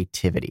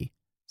creativity.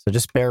 So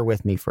just bear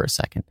with me for a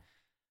second.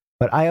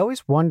 But I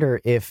always wonder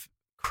if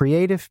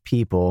creative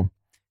people,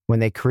 when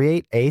they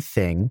create a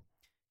thing,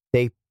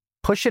 they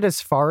push it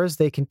as far as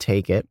they can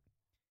take it.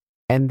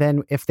 And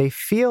then if they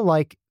feel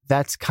like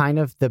that's kind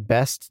of the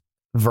best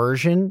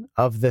version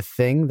of the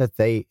thing that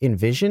they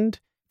envisioned,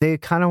 they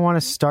kind of want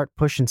to start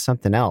pushing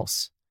something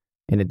else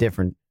in a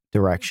different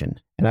direction.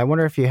 And I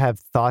wonder if you have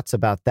thoughts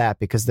about that,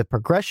 because the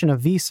progression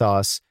of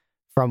Vsauce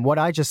from what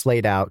I just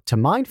laid out to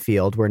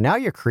Mindfield, where now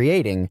you're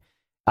creating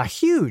a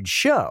huge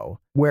show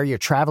where you're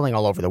traveling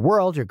all over the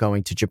world. You're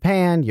going to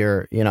Japan.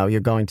 You're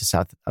going to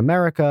South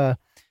America.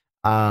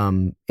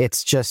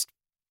 It's just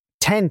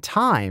 10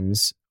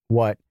 times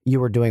what you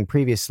were doing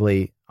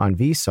previously on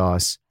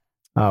Vsauce.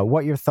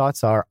 What your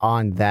thoughts are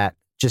on that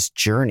just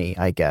journey,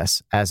 I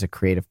guess, as a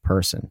creative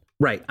person.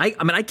 Right. I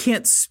mean, I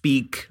can't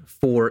speak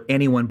for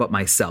anyone but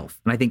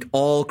myself. And I think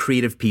all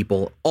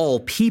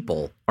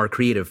people are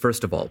creative,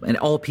 first of all, and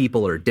all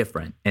people are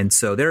different. And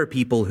so there are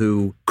people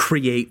who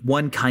create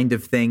one kind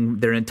of thing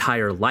their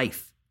entire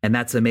life, and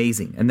that's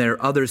amazing. And there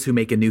are others who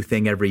make a new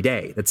thing every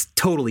day that's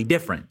totally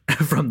different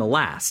from the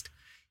last.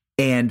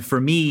 And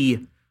for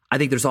me, I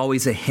think there's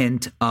always a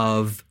hint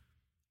of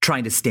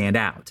trying to stand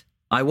out.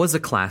 I was a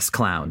class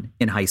clown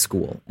in high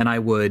school, and I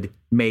would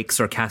make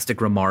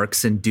sarcastic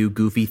remarks and do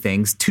goofy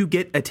things to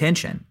get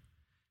attention.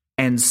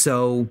 And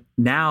so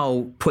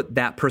now put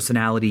that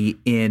personality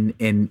in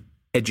an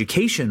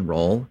education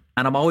role,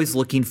 and I'm always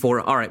looking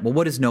for, all right, well,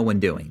 what is no one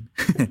doing?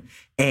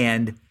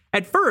 And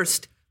at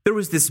first, there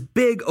was this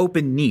big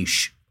open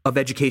niche of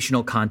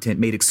educational content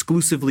made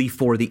exclusively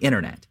for the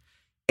internet.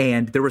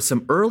 And there were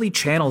some early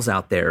channels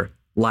out there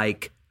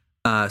like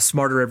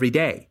Smarter Every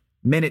Day,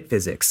 Minute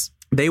Physics.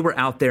 They were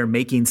out there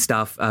making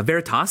stuff.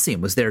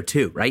 Veritasium was there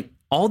too, right?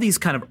 All these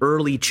kind of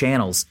early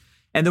channels.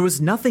 And there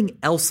was nothing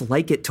else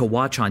like it to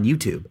watch on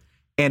YouTube.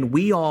 And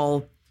we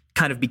all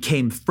kind of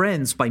became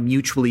friends by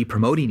mutually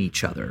promoting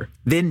each other.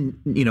 Then,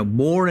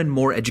 more and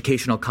more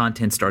educational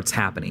content starts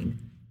happening.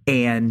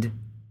 And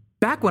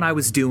back when I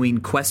was doing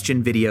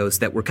question videos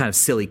that were kind of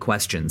silly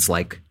questions,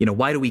 like,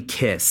 why do we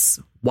kiss?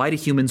 Why do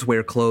humans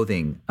wear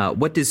clothing?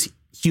 What does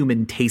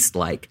human taste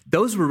like?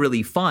 Those were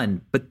really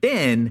fun. But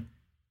then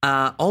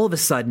all of a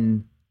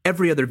sudden,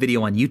 every other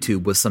video on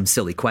YouTube was some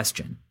silly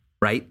question,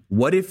 right?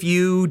 What if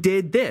you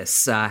did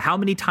this? How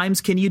many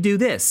times can you do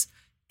this?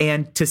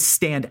 And to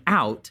stand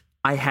out,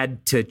 I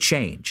had to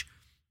change.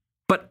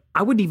 But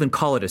I wouldn't even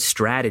call it a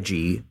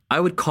strategy. I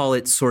would call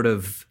it sort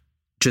of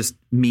just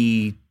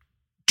me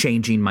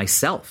changing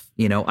myself.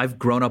 I've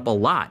grown up a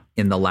lot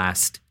in the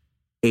last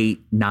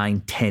 8,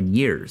 9, 10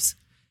 years.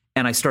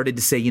 And I started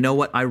to say, you know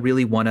what? I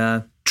really want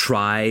to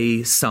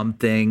try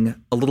something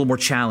a little more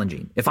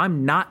challenging. If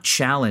I'm not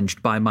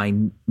challenged by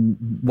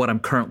what I'm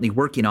currently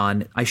working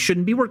on, I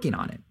shouldn't be working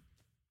on it.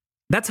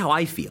 That's how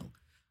I feel.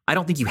 I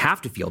don't think you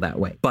have to feel that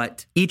way.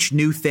 But each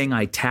new thing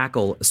I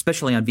tackle,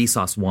 especially on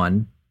Vsauce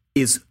 1,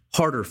 is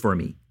harder for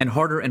me and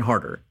harder and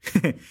harder.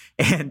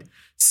 And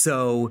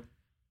so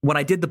when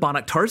I did the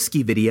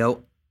Bonaktarski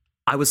video,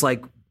 I was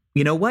like,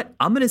 you know what?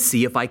 I'm going to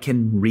see if I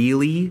can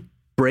really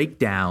break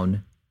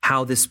down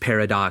how this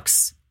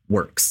paradox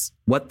works,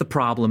 what the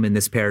problem in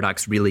this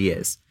paradox really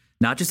is.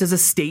 Not just as a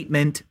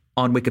statement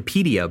on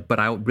Wikipedia, but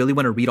I really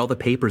want to read all the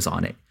papers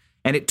on it.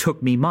 And it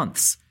took me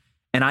months.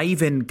 And I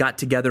even got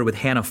together with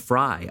Hannah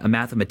Fry, a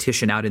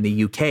mathematician out in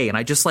the UK. And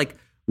I just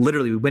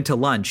literally we went to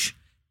lunch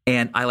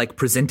and I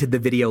presented the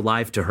video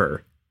live to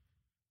her.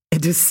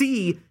 And to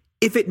see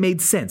if it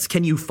made sense.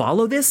 Can you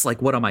follow this?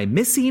 What am I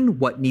missing?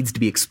 What needs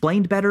to be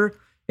explained better?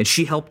 And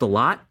she helped a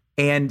lot.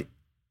 And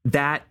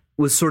that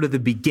was sort of the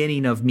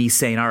beginning of me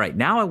saying, all right,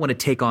 now I want to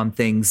take on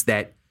things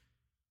that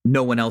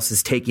no one else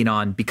is taking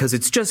on because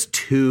it's just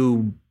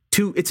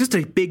it's just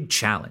a big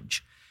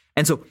challenge.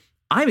 And so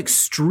I'm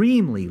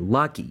extremely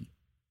lucky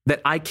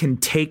that I can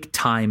take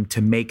time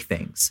to make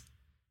things.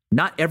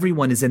 Not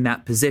everyone is in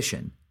that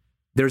position.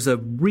 There's a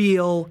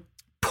real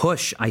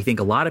push, I think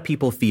a lot of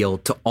people feel,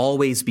 to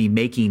always be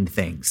making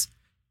things,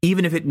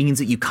 even if it means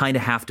that you kind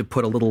of have to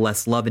put a little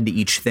less love into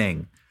each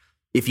thing.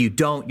 If you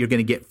don't, you're going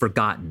to get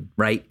forgotten,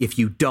 right? If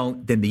you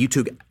don't, then the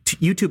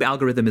YouTube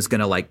algorithm is going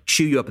to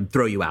chew you up and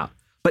throw you out.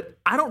 But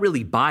I don't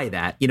really buy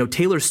that.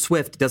 Taylor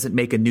Swift doesn't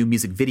make a new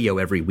music video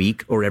every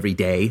week or every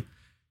day.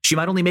 She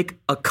might only make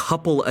a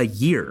couple a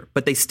year,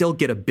 but they still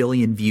get 1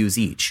 billion views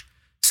each.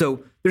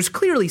 So there's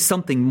clearly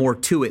something more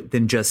to it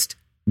than just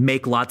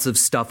make lots of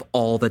stuff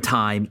all the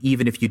time,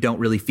 even if you don't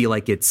really feel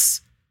like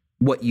it's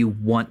what you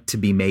want to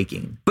be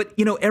making. But,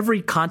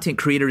 every content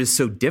creator is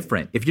so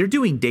different. If you're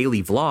doing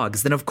daily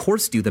vlogs, then of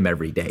course do them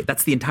every day.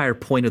 That's the entire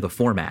point of the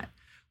format.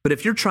 But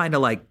if you're trying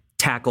to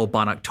tackle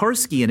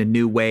Bonaktarski in a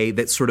new way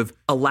that sort of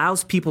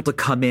allows people to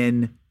come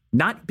in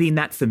not being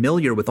that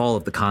familiar with all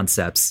of the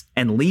concepts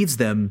and leaves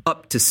them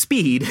up to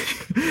speed,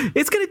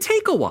 it's going to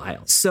take a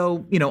while.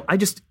 So, I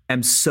just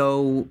am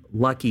so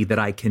lucky that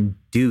I can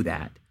do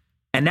that.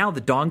 And now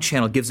the Dong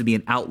channel gives me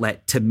an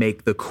outlet to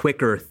make the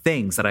quicker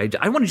things that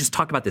I want to just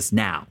talk about this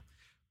now.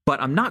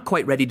 But I'm not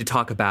quite ready to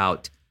talk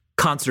about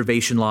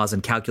conservation laws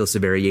and calculus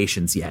of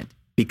variations yet,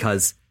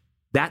 because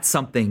that's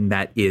something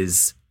that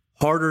is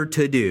harder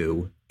to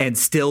do and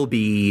still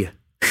be,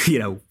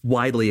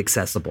 widely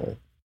accessible.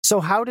 So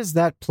how does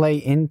that play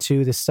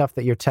into the stuff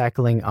that you're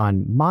tackling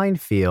on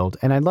Minefield?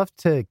 And I'd love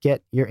to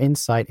get your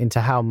insight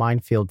into how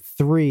Minefield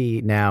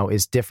 3 now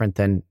is different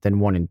than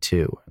 1 and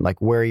 2,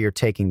 like where you're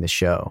taking the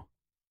show.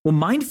 Well,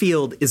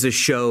 Minefield is a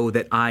show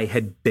that I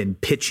had been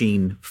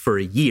pitching for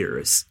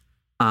years.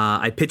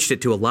 I pitched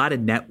it to a lot of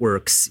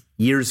networks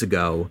years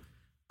ago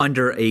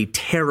under a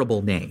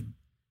terrible name.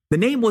 The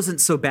name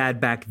wasn't so bad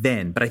back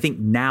then, but I think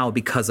now,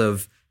 because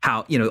of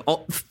how, new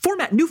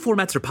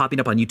formats are popping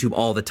up on YouTube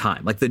all the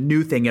time, like the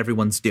new thing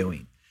everyone's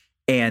doing.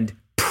 And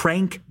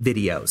prank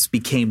videos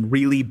became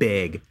really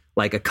big,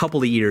 like a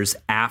couple of years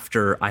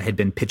after I had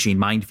been pitching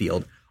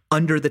Minefield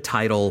under the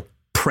title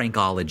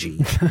Prankology.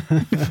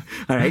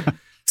 All right.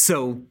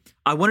 So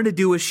I wanted to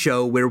do a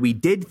show where we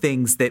did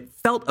things that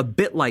felt a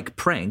bit like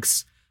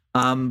pranks,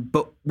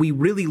 but we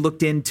really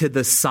looked into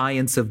the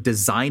science of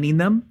designing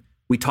them.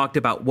 We talked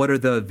about what are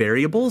the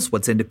variables,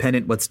 what's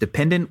independent, what's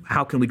dependent,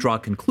 how can we draw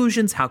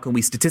conclusions, how can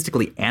we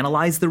statistically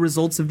analyze the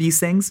results of these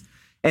things.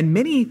 And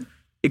many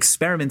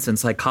experiments in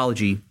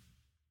psychology,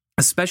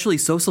 especially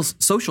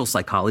social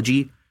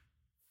psychology,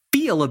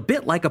 feel a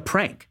bit like a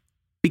prank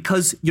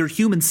because your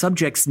human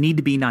subjects need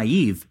to be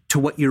naive to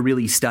what you're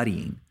really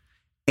studying.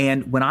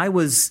 And when I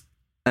was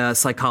a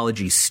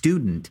psychology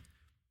student,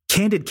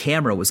 candid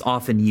camera was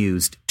often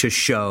used to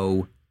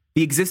show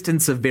the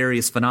existence of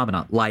various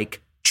phenomena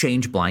like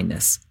change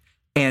blindness.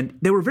 And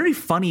they were very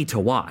funny to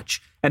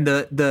watch. And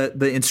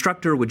the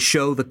instructor would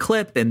show the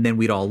clip, and then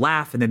we'd all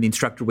laugh, and then the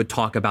instructor would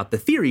talk about the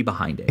theory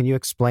behind it. Can you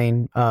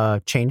explain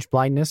change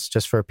blindness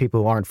just for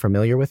people who aren't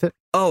familiar with it?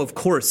 Oh, of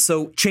course.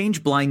 So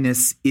change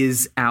blindness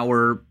is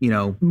our,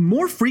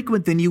 more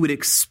frequent than you would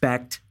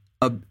expect,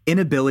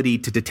 inability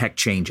to detect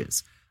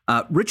changes.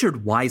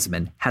 Richard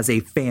Wiseman has a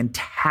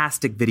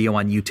fantastic video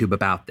on YouTube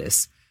about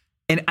this.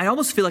 And I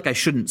almost feel like I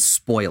shouldn't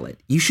spoil it.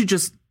 You should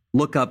just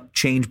look up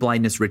change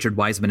blindness Richard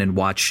Wiseman and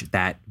watch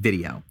that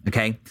video,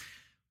 okay?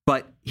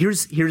 But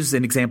here's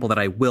an example that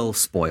I will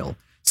spoil.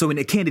 So in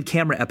a candid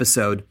camera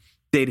episode,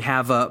 they'd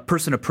have a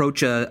person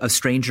approach a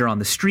stranger on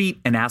the street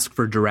and ask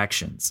for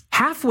directions.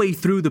 Halfway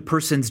through the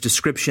person's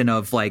description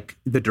of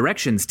the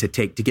directions to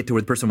take to get to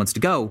where the person wants to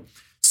go,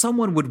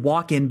 someone would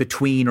walk in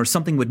between, or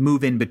something would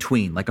move in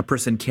between, like a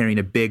person carrying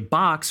a big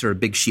box or a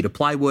big sheet of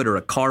plywood, or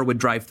a car would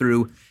drive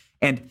through.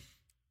 And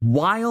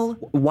while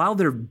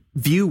their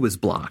view was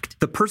blocked,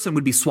 the person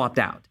would be swapped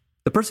out.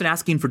 The person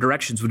asking for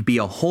directions would be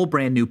a whole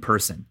brand new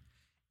person.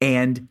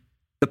 And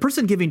the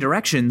person giving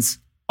directions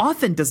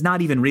often does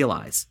not even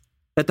realize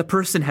that the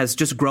person has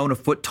just grown a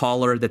foot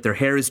taller, that their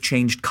hair has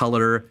changed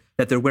color,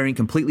 that they're wearing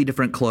completely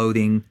different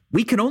clothing.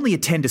 We can only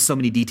attend to so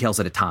many details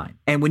at a time.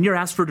 And when you're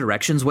asked for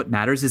directions, what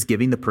matters is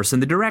giving the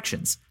person the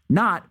directions,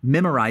 not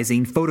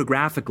memorizing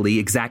photographically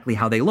exactly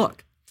how they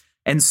look.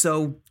 And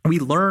so we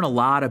learn a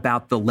lot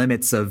about the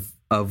limits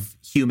of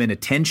human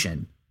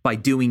attention by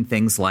doing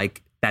things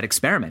like that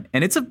experiment.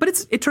 And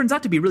it turns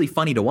out to be really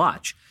funny to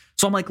watch.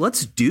 So I'm like,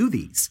 let's do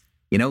these.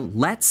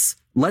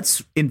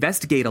 Let's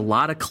investigate a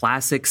lot of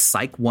classic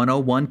Psych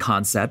 101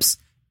 concepts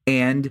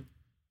and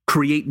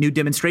create new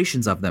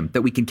demonstrations of them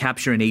that we can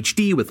capture in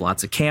HD with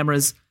lots of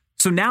cameras.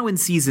 So now in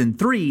season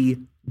 3,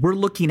 we're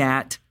looking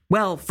at,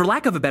 well, for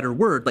lack of a better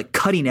word, like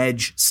cutting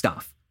edge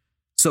stuff.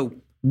 So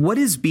what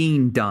is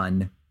being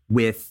done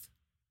with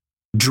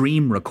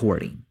dream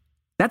recording?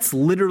 That's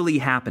literally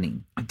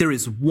happening. There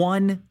is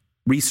one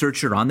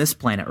researcher on this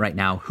planet right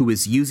now who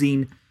is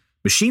using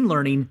machine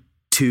learning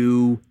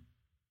to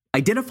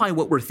identify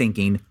what we're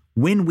thinking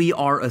when we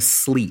are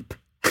asleep.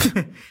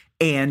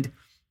 And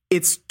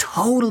it's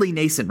totally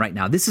nascent right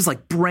now. This is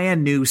like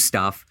brand new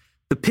stuff.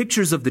 The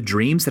pictures of the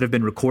dreams that have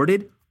been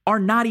recorded are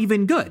not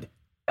even good.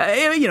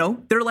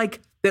 They're like,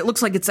 it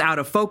looks like it's out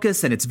of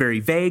focus and it's very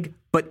vague,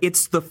 but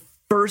it's the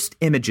first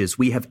images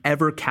we have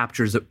ever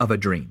captured of a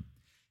dream.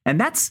 And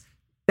that's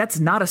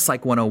not a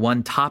Psych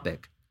 101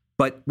 topic,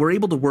 but we're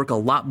able to work a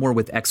lot more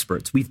with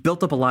experts. We've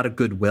built up a lot of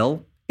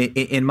goodwill.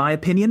 In my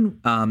opinion,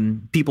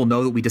 people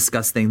know that we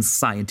discuss things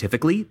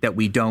scientifically, that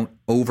we don't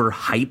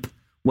overhype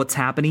what's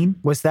happening.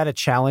 Was that a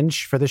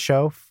challenge for the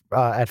show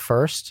at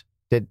first?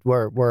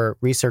 Were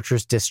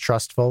researchers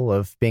distrustful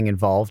of being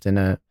involved in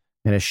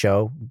a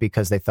show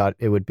because they thought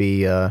it would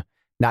be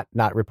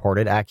not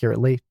reported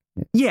accurately?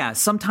 Yeah,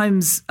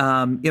 sometimes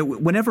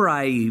whenever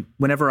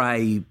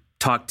I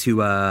talk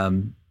to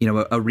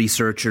a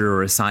researcher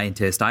or a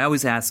scientist, I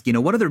always ask,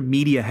 what other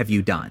media have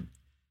you done?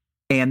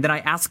 And then I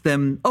ask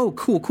them, oh,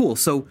 cool.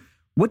 So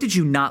what did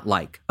you not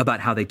like about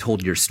how they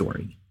told your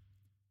story?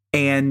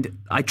 And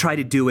I try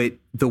to do it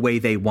the way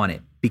they want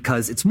it,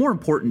 because it's more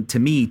important to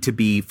me to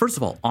be, first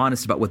of all,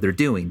 honest about what they're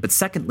doing. But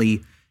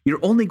secondly, you're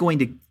only going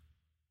to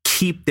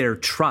keep their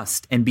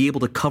trust and be able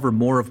to cover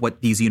more of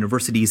what these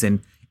universities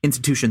and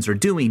institutions are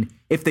doing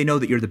if they know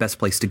that you're the best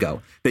place to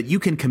go, that you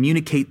can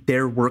communicate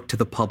their work to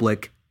the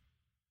public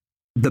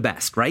the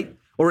best, right?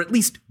 Or at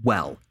least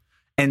well.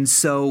 And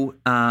so,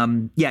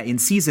 in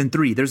season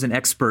 3, there's an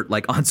expert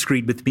like on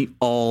screen with me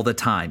all the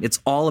time. It's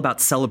all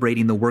about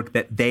celebrating the work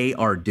that they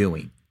are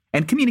doing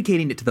and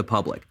communicating it to the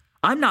public.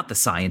 I'm not the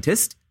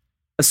scientist,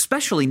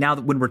 especially now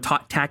that when we're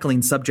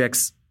tackling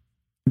subjects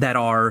that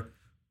are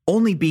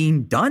only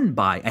being done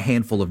by a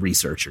handful of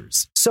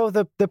researchers. So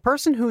the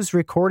person who's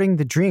recording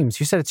the dreams,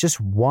 you said it's just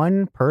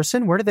one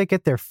person? Where do they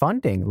get their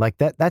funding? Like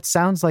that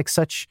sounds like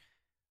such,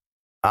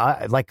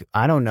 I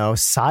don't know,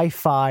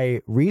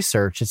 sci-fi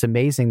research. It's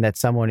amazing that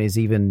someone is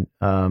even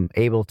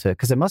able to,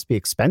 because it must be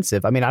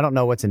expensive. I mean, I don't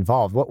know what's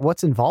involved.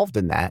 What's involved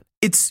in that?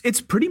 It's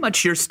pretty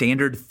much your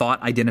standard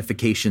thought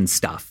identification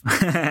stuff,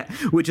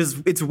 which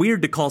is, it's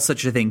weird to call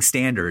such a thing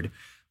standard.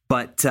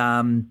 But,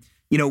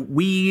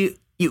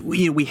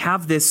 we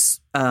have this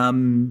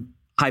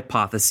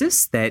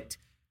hypothesis that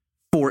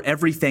for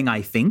everything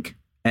I think,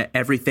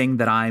 everything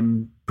that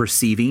I'm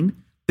perceiving,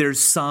 there's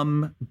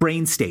some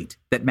brain state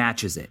that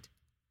matches it.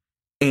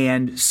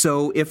 And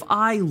so if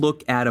I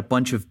look at a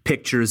bunch of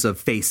pictures of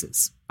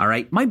faces, all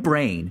right, my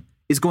brain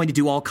is going to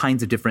do all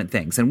kinds of different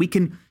things. And we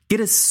can get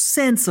a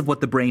sense of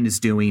what the brain is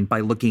doing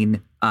by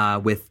looking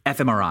with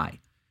fMRI.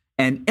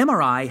 And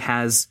MRI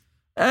has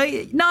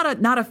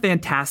not a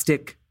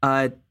fantastic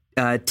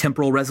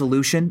temporal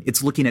resolution.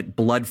 It's looking at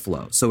blood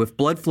flow. So if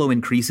blood flow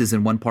increases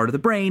in one part of the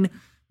brain,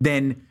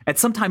 then at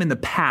some time in the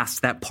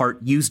past, that part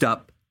used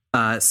up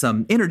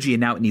some energy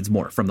and now it needs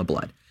more from the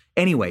blood.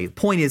 Anyway, the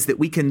point is that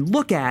we can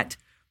look at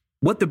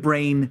what the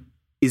brain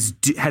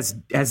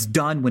has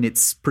done when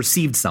it's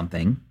perceived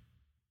something.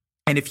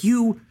 And if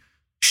you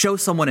show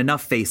someone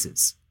enough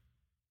faces,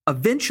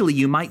 eventually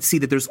you might see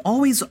that there's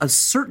always a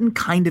certain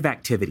kind of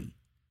activity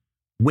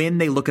when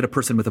they look at a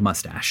person with a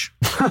mustache.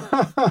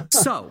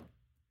 So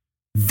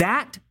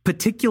that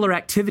particular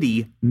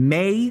activity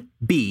may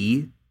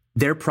be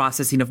their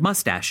processing of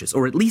mustaches,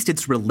 or at least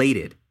it's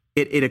related.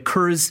 It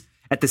occurs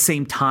at the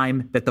same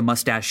time that the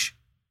mustache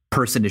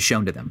person is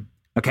shown to them.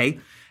 Okay.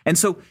 And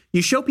so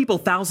you show people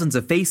thousands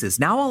of faces.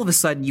 Now, all of a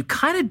sudden, you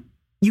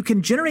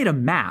can generate a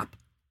map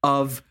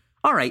of,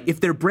 all right, if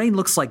their brain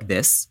looks like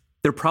this,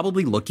 they're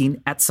probably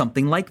looking at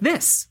something like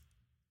this.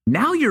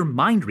 Now you're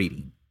mind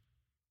reading.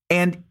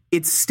 And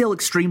it's still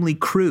extremely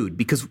crude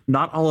because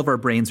not all of our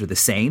brains are the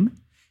same.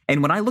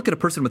 And when I look at a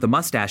person with a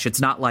mustache,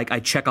 it's not like I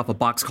check off a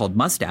box called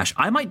mustache.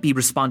 I might be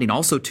responding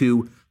also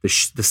to the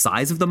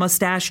size of the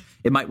mustache.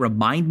 It might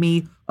remind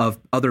me of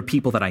other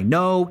people that I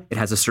know. It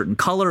has a certain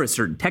color, a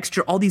certain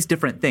texture, all these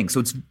different things. So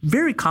it's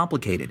very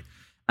complicated.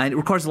 And it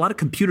requires a lot of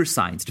computer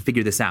science to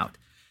figure this out.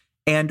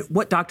 And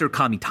what Dr.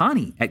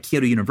 Kamitani at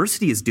Kyoto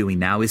University is doing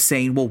now is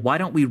saying, well, why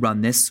don't we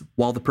run this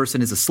while the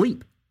person is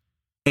asleep?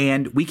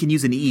 And we can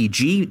use an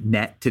EEG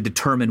net to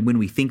determine when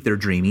we think they're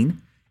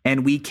dreaming.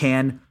 And we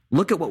can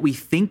look at what we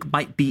think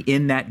might be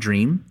in that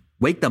dream,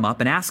 wake them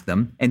up and ask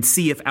them, and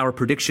see if our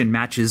prediction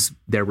matches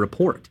their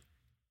report.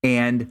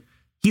 And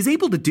he's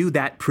able to do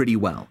that pretty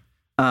well.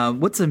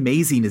 What's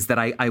amazing is that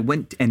I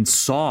went and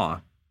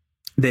saw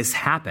this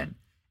happen.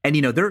 And,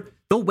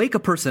 they'll wake a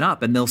person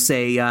up and they'll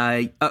say,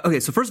 okay,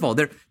 so first of all,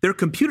 their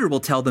computer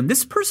will tell them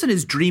this person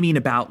is dreaming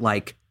about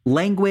like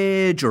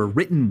language or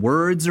written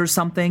words or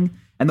something.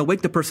 And they'll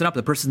wake the person up.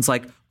 The person's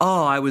like,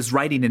 oh, I was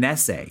writing an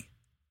essay.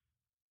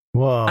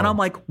 Whoa. And I'm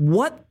like,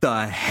 what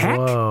the heck?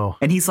 Whoa.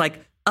 And he's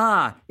like,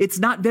 it's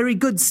not very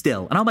good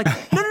still. And I'm like,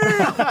 no.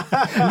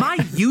 My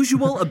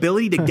usual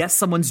ability to guess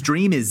someone's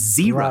dream is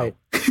 0. Right.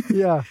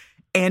 Yeah.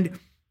 And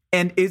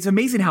it's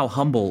amazing how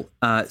humble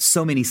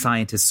so many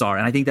scientists are.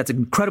 And I think that's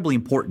incredibly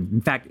important.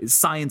 In fact,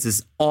 science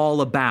is all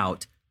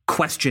about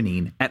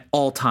questioning at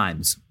all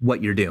times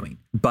what you're doing.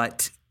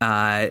 But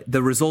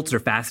the results are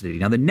fascinating.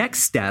 Now, the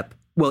next step,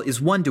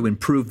 is one, to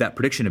improve that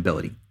prediction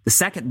ability. The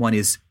second one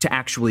is to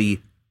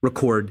actually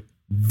record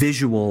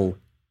visual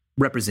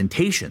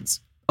representations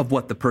of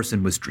what the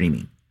person was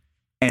dreaming.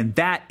 And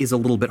that is a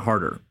little bit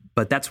harder,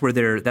 but that's where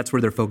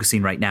they're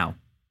focusing right now.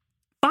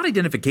 Thought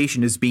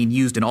identification is being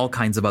used in all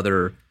kinds of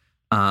other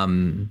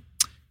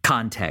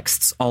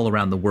contexts all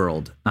around the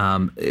world.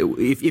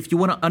 If you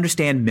want to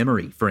understand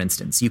memory, for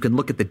instance, you can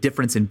look at the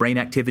difference in brain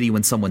activity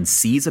when someone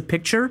sees a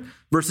picture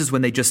versus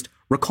when they just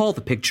recall the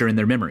picture in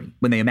their memory,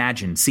 when they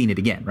imagine seeing it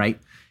again, right?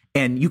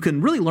 And you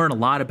can really learn a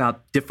lot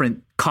about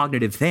different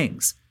cognitive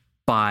things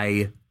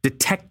by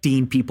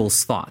detecting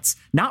people's thoughts,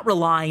 not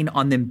relying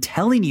on them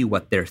telling you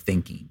what they're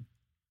thinking,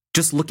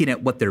 just looking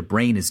at what their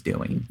brain is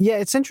doing. Yeah,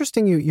 it's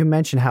interesting you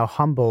mentioned how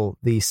humble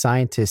the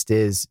scientist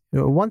is.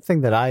 One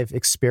thing that I've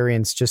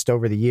experienced just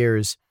over the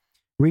years,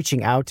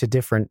 reaching out to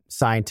different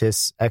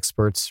scientists,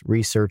 experts,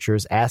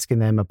 researchers, asking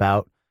them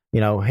about,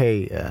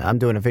 hey, I'm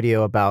doing a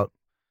video about,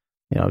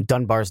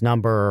 Dunbar's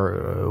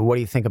number, or what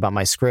do you think about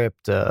my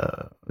script,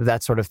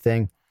 that sort of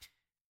thing,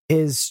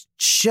 is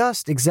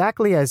just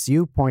exactly as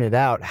you pointed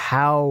out,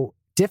 how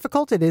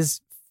difficult it is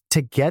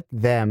to get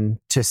them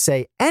to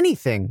say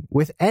anything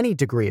with any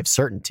degree of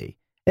certainty.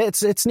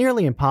 It's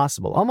nearly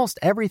impossible. Almost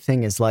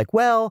everything is like,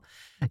 well,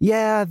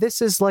 yeah,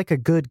 this is like a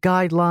good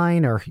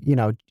guideline, or,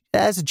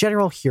 as a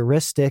general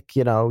heuristic,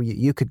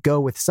 you could go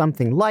with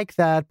something like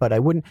that, but I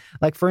wouldn't.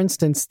 Like, for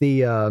instance,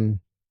 I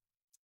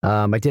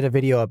did a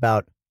video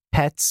about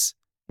pets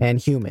and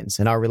humans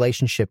and our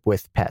relationship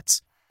with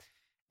pets.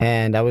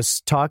 And I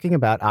was talking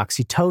about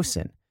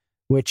oxytocin,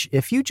 which,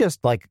 if you just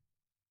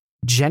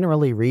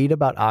generally read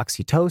about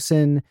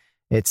oxytocin,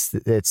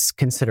 it's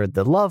considered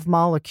the love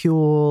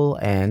molecule,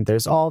 and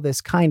there's all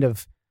this kind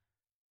of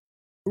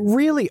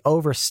really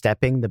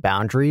overstepping the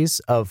boundaries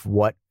of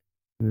what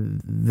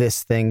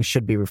this thing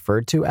should be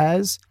referred to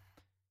as.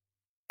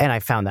 And I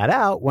found that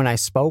out when I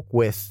spoke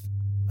with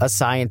a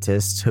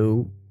scientist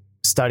who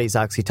studies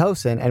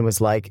oxytocin and was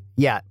like,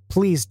 yeah,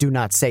 please do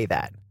not say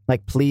that.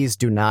 Please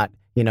do not,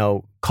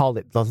 call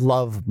it the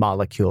love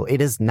molecule. It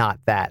is not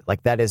that.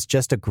 That is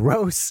just a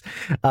gross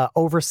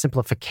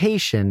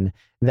oversimplification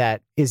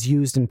that is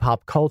used in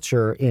pop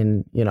culture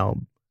in,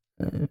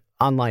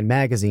 online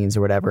magazines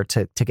or whatever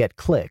to get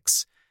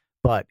clicks.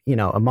 But,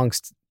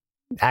 amongst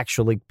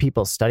actually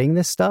people studying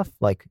this stuff,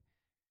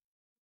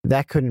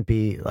 that couldn't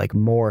be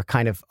more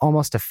kind of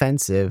almost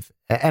offensive.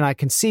 And I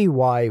can see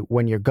why,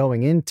 when you're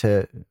going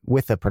into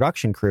with a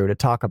production crew to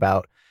talk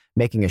about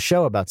making a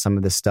show about some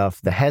of this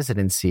stuff, the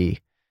hesitancy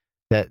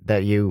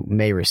that you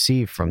may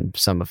receive from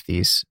some of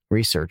these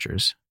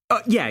researchers.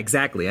 Yeah,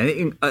 exactly. I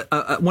think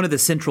one of the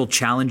central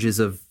challenges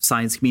of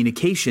science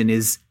communication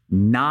is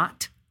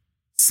not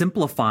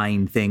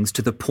simplifying things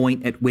to the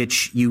point at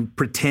which you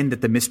pretend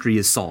that the mystery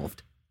is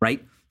solved,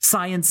 right?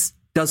 Science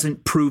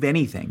doesn't prove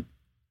anything.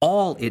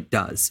 All it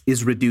does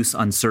is reduce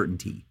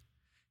uncertainty.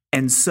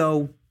 And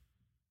so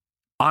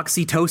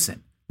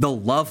oxytocin, the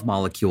love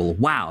molecule,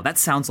 wow, that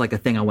sounds like a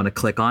thing I want to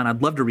click on.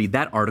 I'd love to read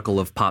that article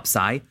of Pop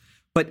Sci.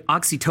 But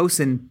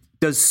oxytocin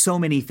does so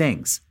many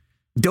things.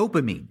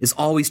 Dopamine is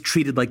always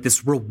treated like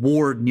this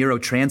reward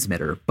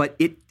neurotransmitter, but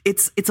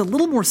it's a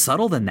little more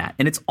subtle than that.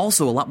 And it's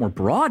also a lot more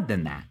broad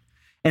than that.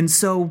 And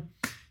so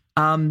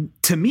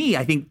to me,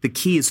 I think the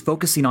key is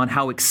focusing on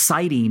how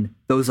exciting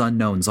those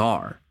unknowns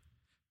are.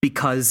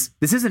 Because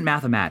this isn't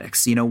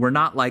mathematics. We're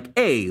not like,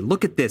 hey,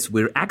 look at this.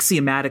 We're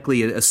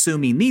axiomatically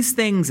assuming these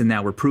things, and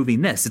now we're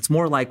proving this. It's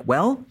more like,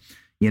 well,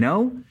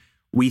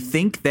 we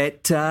think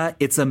that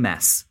it's a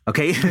mess.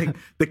 Okay.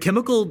 The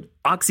chemical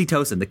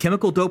oxytocin, the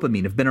chemical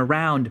dopamine have been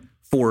around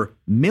for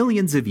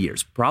millions of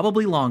years,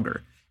 probably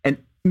longer. And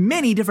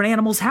many different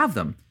animals have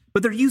them,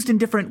 but they're used in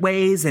different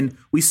ways. And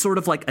we sort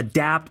of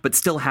adapt, but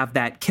still have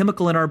that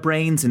chemical in our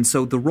brains. And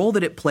so the role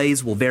that it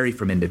plays will vary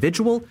from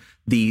individual.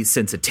 The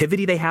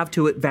sensitivity they have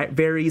to it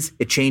varies.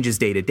 It changes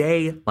day to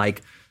day.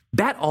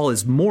 That all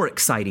is more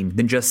exciting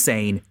than just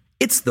saying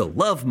it's the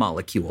love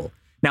molecule.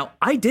 Now,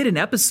 I did an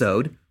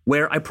episode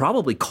where I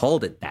probably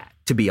called it that,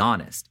 to be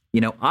honest.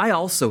 I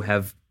also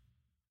have,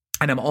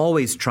 and I'm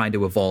always trying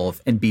to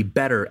evolve and be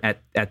better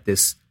at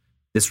this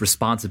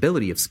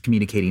responsibility of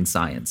communicating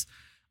science.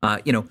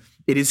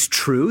 It is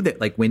true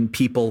that when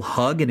people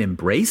hug and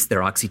embrace,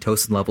 their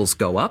oxytocin levels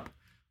go up,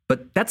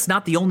 but that's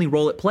not the only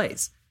role it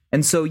plays.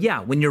 And so,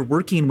 yeah, when you're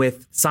working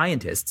with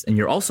scientists and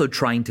you're also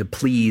trying to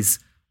please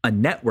a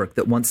network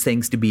that wants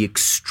things to be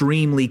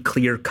extremely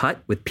clear cut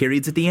with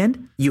periods at the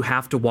end, you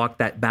have to walk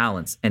that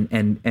balance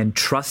and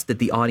trust that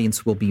the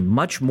audience will be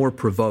much more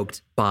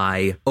provoked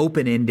by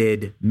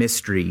open-ended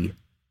mystery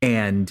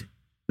and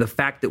the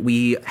fact that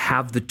we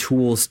have the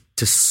tools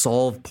to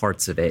solve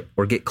parts of it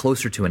or get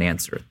closer to an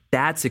answer.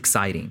 That's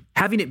exciting.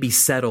 Having it be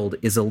settled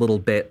is a little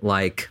bit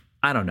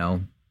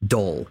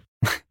dull.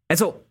 And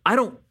so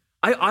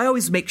I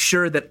always make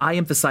sure that I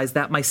emphasize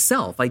that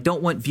myself. I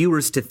don't want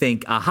viewers to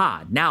think,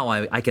 aha, now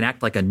I can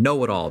act like a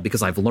know-it-all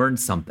because I've learned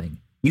something.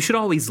 You should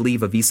always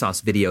leave a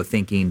Vsauce video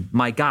thinking,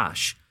 my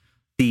gosh,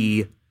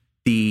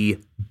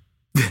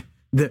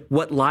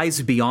 what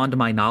lies beyond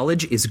my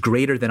knowledge is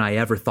greater than I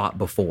ever thought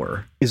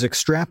before. Is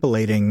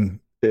extrapolating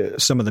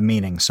some of the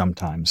meaning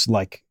sometimes,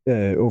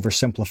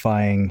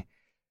 oversimplifying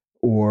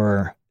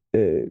or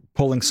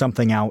pulling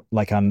something out,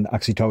 like on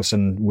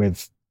oxytocin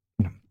with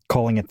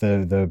calling it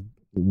the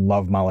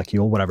love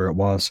molecule, whatever it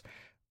was.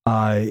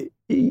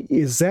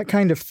 Is that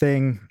kind of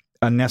thing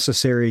a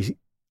necessary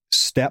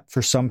step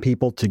for some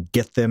people to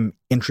get them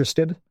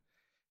interested,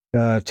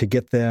 to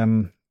get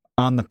them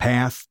on the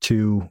path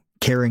to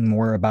caring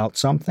more about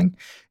something?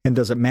 And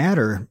does it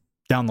matter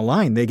down the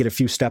line? They get a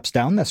few steps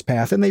down this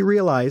path and they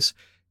realize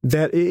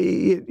that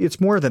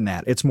it's more than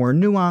that. It's more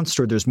nuanced,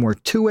 or there's more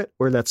to it,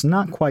 or that's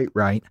not quite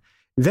right.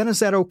 Then is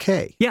that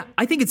okay? Yeah,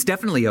 I think it's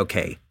definitely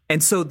okay.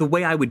 And so the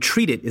way I would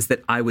treat it is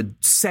that I would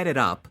set it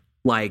up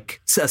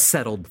like a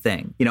settled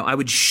thing. I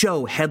would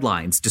show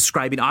headlines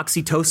describing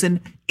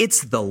oxytocin.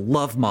 It's the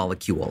love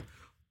molecule.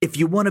 If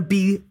you want to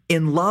be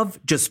in love,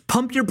 just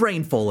pump your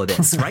brain full of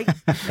this, right?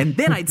 And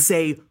then I'd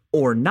say,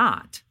 or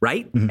not,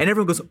 right? Mm-hmm. And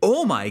everyone goes,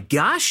 oh my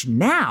gosh,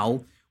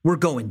 now we're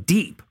going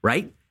deep,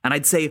 right? And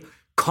I'd say,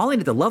 calling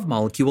it the love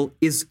molecule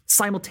is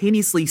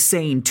simultaneously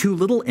saying too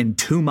little and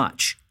too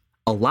much.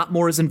 A lot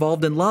more is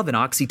involved in love, and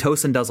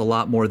oxytocin does a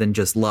lot more than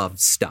just love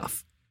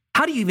stuff.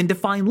 How do you even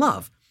define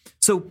love?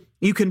 So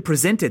you can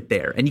present it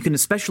there, and you can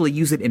especially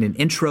use it in an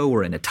intro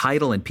or in a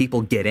title, and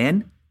people get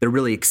in. They're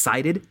really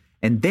excited.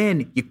 And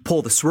then you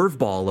pull the swerve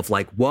ball of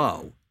like,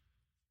 whoa,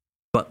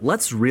 but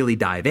let's really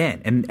dive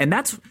in. And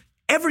that's,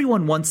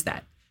 everyone wants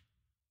that.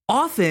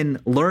 Often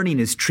learning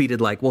is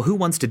treated like, well, who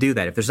wants to do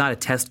that? If there's not a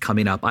test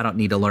coming up, I don't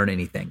need to learn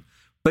anything.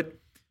 But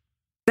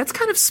that's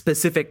kind of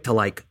specific to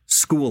like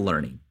school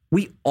learning.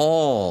 We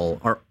all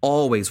are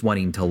always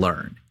wanting to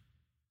learn.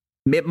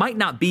 It might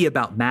not be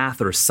about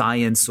math or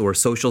science or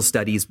social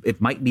studies.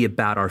 It might be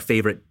about our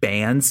favorite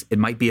bands. It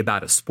might be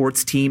about a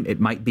sports team. It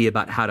might be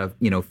about how to,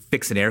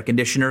 fix an air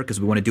conditioner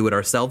because we want to do it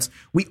ourselves.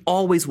 We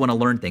always want to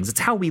learn things. It's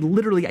how we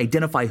literally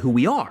identify who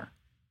we are.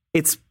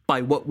 It's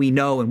by what we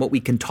know and what we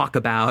can talk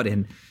about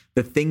and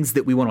the things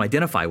that we want to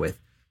identify with.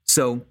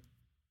 So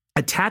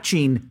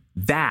attaching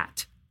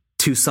that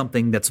to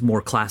something that's more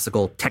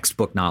classical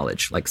textbook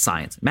knowledge like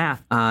science and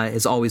math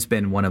has always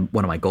been one of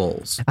my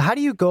goals. How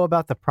do you go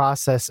about the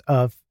process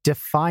of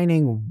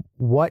defining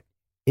what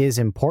is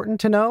important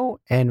to know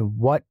and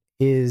what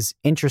is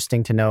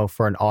interesting to know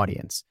for an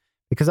audience?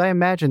 Because I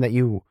imagine that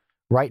you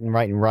write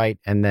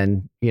and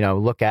then,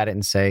 look at it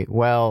and say,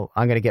 well,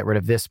 I'm going to get rid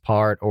of this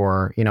part,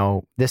 or,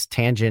 this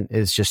tangent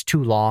is just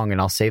too long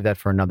and I'll save that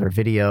for another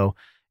video.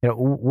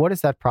 What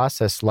is that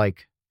process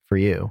like for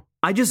you?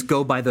 I just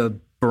go by the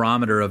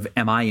barometer of,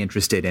 am I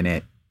interested in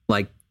it?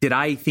 Like, did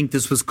I think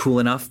this was cool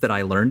enough that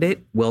I learned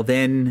it? Well,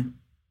 then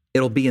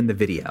it'll be in the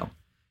video.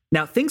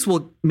 Now, things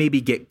will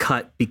maybe get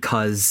cut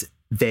because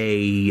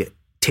they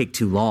take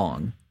too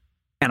long.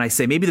 And I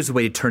say, maybe there's a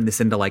way to turn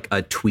this into like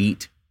a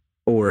tweet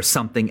or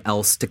something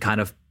else to kind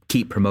of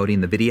keep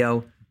promoting the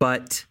video.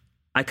 But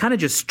I kind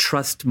of just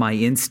trust my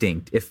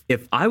instinct.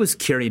 If I was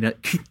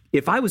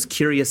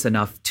curious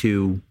enough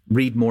to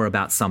read more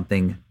about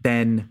something,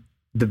 then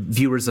the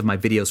viewers of my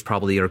videos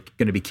probably are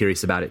going to be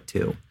curious about it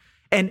too.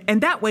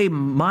 And that way,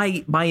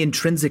 my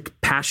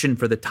intrinsic passion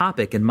for the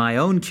topic and my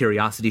own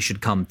curiosity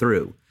should come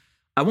through.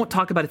 I won't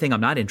talk about a thing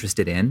I'm not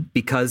interested in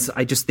because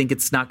I just think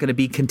it's not going to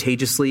be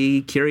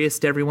contagiously curious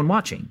to everyone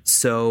watching.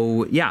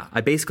 So yeah,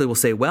 I basically will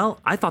say, well,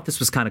 I thought this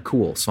was kind of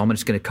cool, so I'm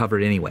just going to cover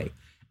it anyway.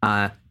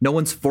 No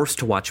one's forced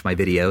to watch my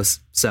videos,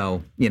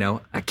 so,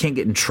 I can't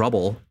get in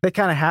trouble. They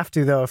kind of have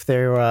to, though, if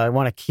they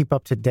want to keep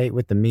up to date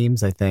with the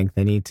memes, I think.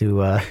 They need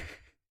to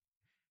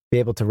be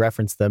able to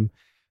reference them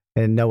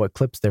and know what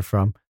clips they're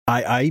from.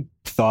 I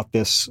thought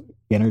this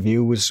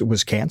interview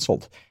was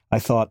canceled. I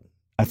thought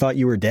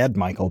you were dead,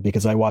 Michael,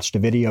 because I watched a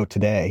video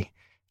today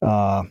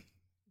from,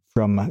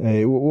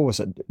 what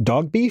was it,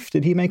 Dog Beef?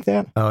 Did he make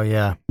that? Oh,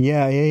 yeah.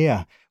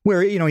 Yeah.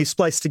 Where, he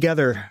spliced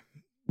together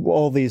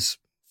all these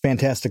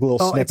fantastic little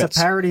snippets. It's a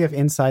parody of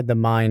Inside the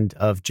Mind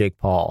of Jake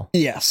Paul.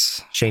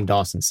 Yes. Shane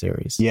Dawson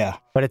series. Yeah.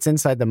 But it's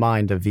Inside the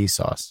Mind of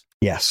Vsauce.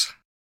 Yes.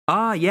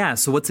 Yeah.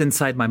 So what's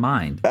inside my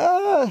mind?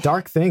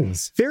 Dark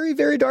things. Very,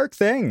 very dark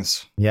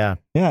things. Yeah.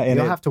 Yeah. And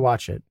you'll have to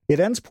watch it. It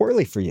ends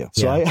poorly for you.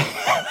 So yeah.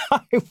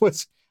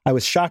 I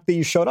was shocked that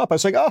you showed up. I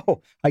was like,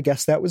 oh, I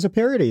guess that was a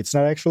parody. It's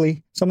not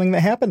actually something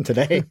that happened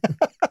today.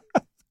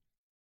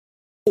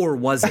 Or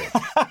was it?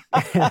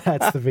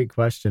 That's the big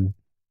question.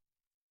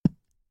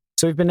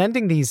 So we've been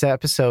ending these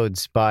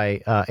episodes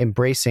by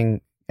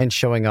embracing and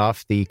showing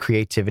off the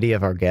creativity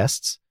of our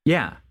guests.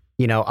 Yeah.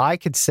 I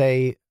could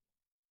say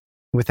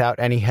without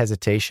any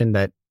hesitation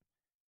that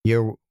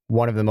you're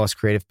one of the most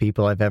creative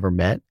people I've ever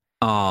met.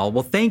 Oh,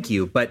 well, thank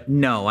you. But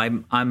no,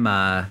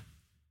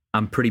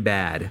 I'm pretty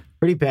bad.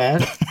 Pretty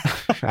bad?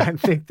 I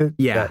think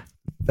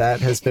that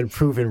has been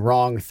proven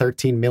wrong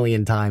 13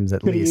 million times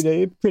at least.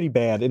 Pretty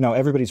bad.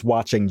 Everybody's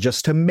watching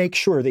just to make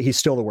sure that he's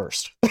still the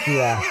worst.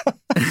 Yeah.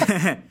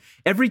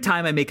 Every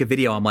time I make a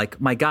video, I'm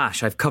like, my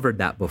gosh, I've covered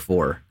that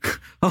before.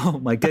 Oh,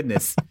 my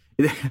goodness.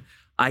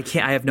 I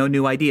have no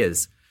new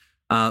ideas.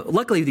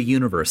 Luckily, the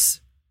universe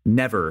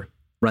never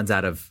runs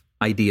out of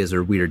ideas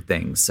or weird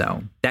things.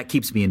 So that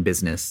keeps me in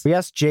business. We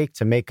asked Jake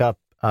to make up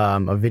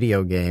a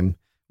video game.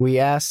 We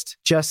asked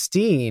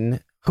Justine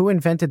who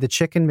invented the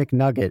Chicken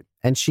McNugget,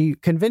 and she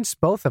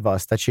convinced both of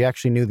us that she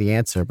actually knew the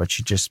answer, but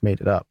she just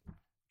made it up.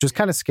 Which was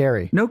kind of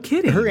scary. No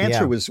kidding. Her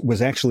answer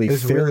was actually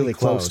fairly really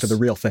close to the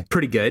real thing.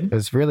 Pretty good. It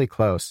was really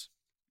close.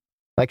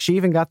 Like she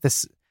even got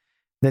this,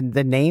 the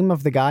name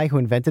of the guy who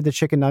invented the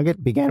chicken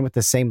nugget began with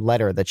the same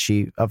letter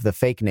of the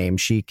fake name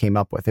she came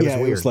up with. It was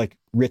weird. It was like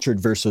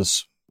Richard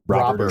versus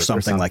Robert or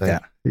something like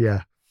that.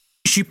 Yeah.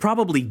 She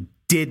probably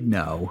did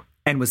know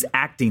and was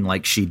acting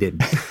like she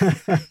didn't.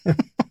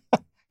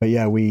 But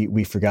yeah,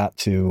 we forgot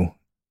to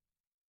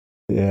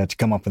to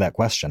come up with that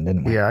question,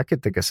 didn't we? Yeah, I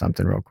could think of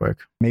something real quick.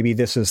 Maybe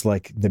this is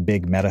like the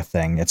big meta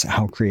thing. It's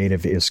how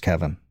creative is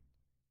Kevin?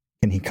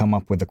 Can he come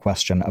up with a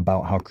question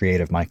about how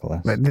creative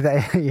Michael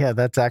is? Yeah,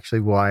 that's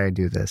actually why I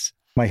do this.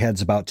 My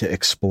head's about to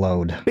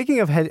explode.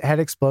 Speaking of head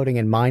exploding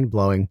and mind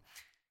blowing,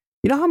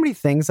 you know how many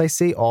things I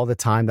see all the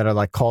time that are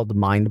like called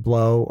mind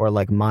blow or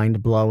like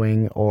mind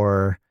blowing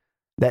or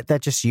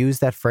that just use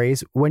that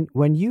phrase?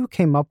 When you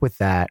came up with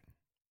that,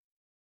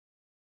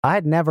 I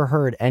had never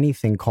heard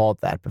anything called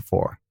that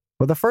before.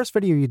 Well, the first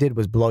video you did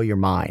was Blow Your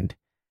Mind,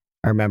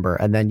 I remember.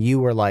 And then you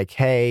were like,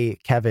 hey,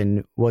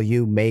 Kevin, will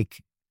you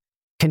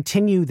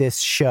continue this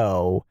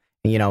show,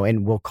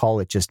 and we'll call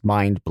it just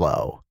Mind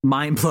Blow.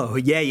 Mind Blow.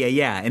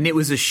 Yeah. And it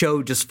was a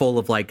show just full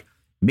of like,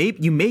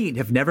 maybe you may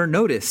have never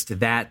noticed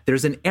that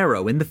there's an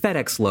arrow in the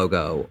FedEx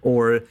logo,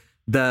 or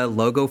the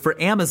logo for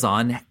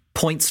Amazon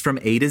points from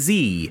A to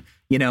Z.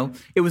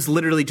 It was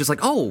literally just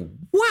like, oh,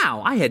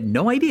 wow, I had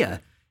no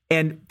idea.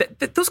 And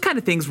those kind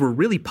of things were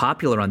really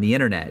popular on the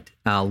internet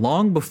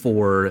long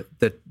before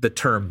the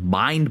term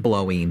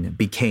mind-blowing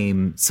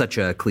became such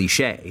a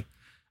cliche.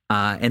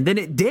 And then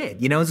it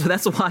did, so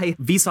that's why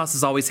Vsauce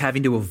is always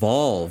having to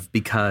evolve,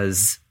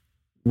 because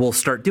we'll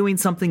start doing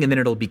something and then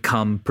it'll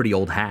become pretty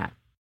old hat.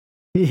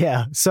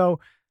 Yeah. So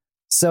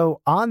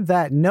on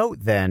that note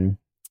then,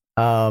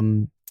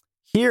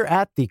 here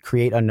at the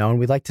Create Unknown,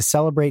 we like to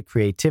celebrate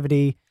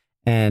creativity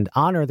and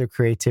honor the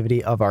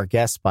creativity of our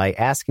guests by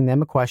asking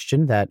them a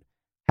question that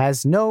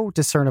has no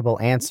discernible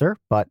answer,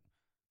 but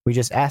we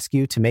just ask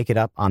you to make it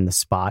up on the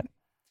spot.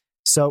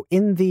 So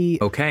in the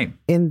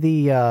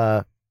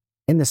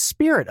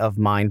spirit of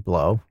Mind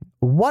Blow,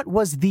 what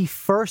was the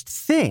first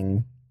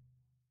thing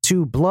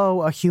to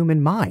blow a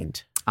human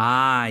mind?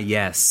 Ah,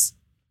 yes.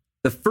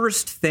 The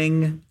first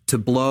thing to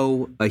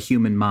blow a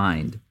human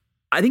mind.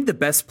 I think the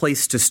best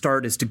place to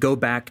start is to go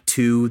back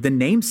to the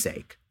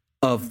namesake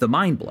of the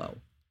mind blow.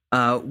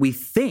 We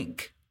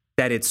think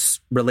that it's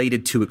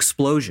related to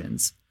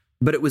explosions,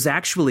 but it was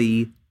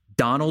actually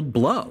Donald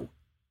Blow,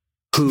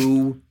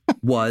 who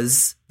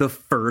was the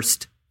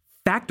first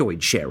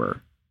factoid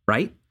sharer,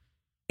 right?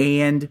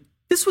 And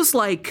this was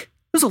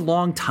a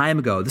long time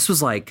ago. This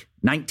was like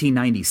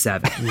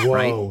 1997, Whoa.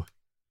 right?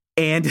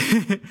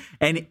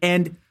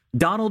 And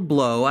Donald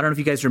Blow, I don't know if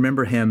you guys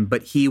remember him,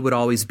 but he would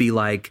always be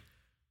like,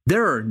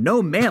 there are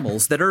no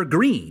mammals that are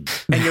green.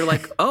 And you're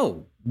like,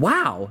 oh,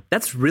 wow,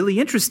 that's really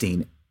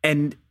interesting.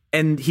 And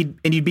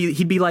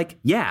he'd be like,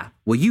 yeah,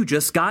 well, you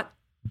just got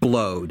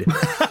blowed,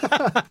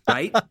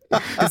 right?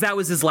 Because that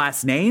was his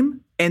last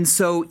name. And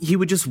so he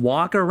would just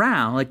walk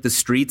around like the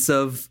streets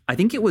of, I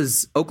think it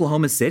was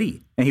Oklahoma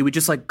City. And he would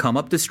just like come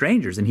up to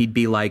strangers and he'd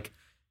be like,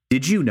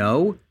 did you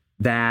know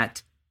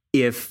that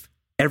if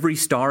every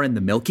star in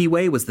the Milky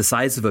Way was the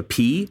size of a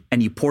pea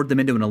and you poured them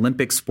into an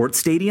Olympic sports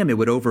stadium, it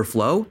would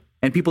overflow?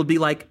 And people would be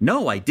like,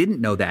 no, I didn't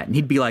know that. And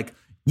he'd be like,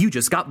 you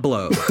just got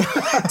blowed.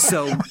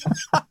 So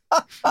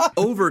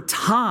over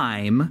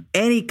time,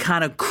 any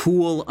kind of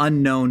cool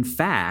unknown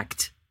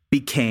fact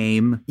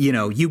became,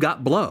 you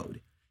got blowed.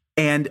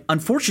 And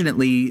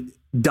unfortunately,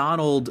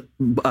 Donald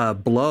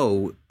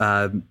Blow,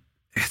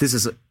 this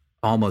is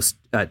almost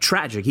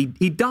tragic.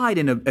 He died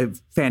in a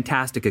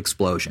fantastic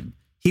explosion.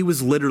 He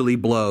was literally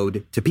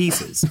blowed to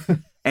pieces.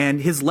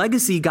 And his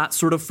legacy got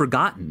sort of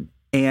forgotten.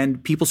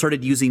 And people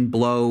started using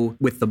blow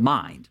with the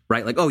mind,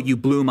 right? Like, oh, you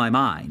blew my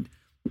mind.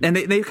 And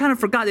they kind of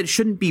forgot that it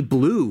shouldn't be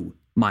blew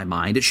my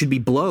mind. It should be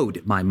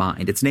blowed my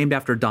mind. It's named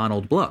after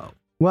Donald Blow.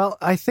 Well,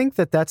 I think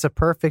that that's a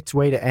perfect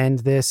way to end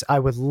this. I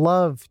would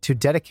love to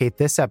dedicate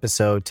this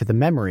episode to the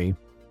memory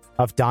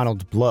of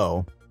Donald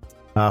Blow,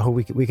 who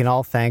we can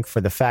all thank for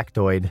the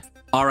factoid.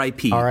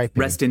 R.I.P.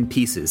 Rest in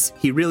pieces.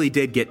 He really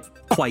did get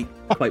quite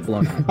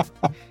blown up.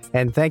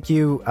 And thank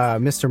you,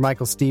 Mr.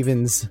 Michael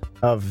Stevens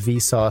of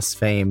Vsauce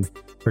fame,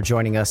 for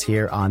joining us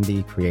here on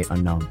the Create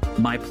Unknown.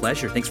 My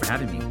pleasure. Thanks for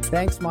having me.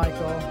 Thanks,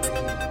 Michael.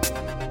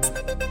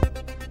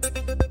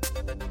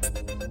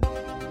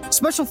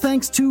 Special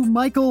thanks to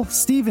Michael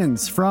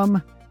Stevens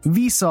from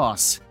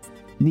Vsauce,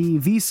 the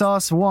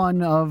Vsauce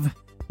one of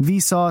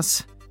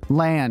Vsauce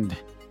Land.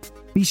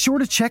 Be sure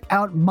to check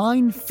out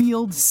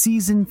Minefield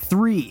Season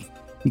 3.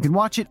 You can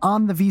watch it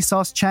on the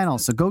Vsauce channel,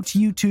 so go to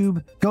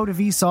YouTube, go to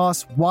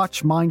Vsauce,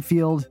 watch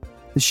Minefield.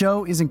 The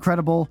show is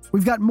incredible.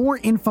 We've got more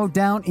info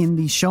down in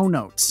the show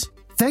notes.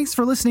 Thanks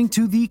for listening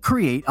to the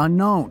Create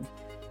Unknown.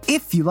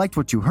 If you liked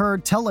what you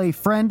heard, tell a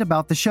friend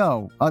about the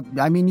show.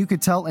 You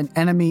could tell an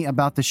enemy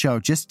about the show.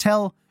 Just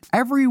tell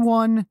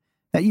everyone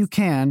that you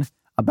can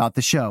about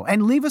the show.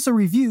 And leave us a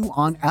review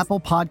on Apple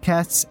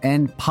Podcasts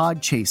and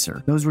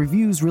Podchaser. Those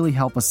reviews really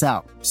help us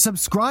out.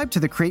 Subscribe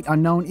to the Create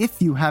Unknown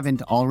if you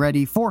haven't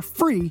already for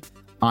free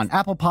on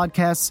Apple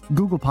Podcasts,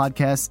 Google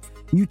Podcasts,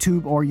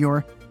 YouTube, or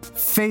your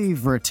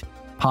favorite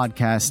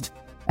podcast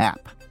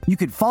app. You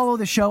can follow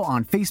the show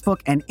on Facebook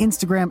and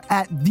Instagram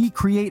at The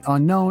Create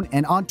Unknown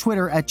and on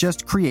Twitter at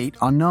just Create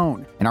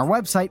Unknown. And our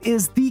website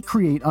is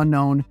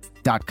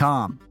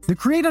thecreateunknown.com. The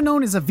Create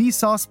Unknown is a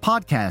Vsauce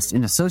podcast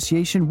in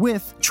association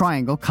with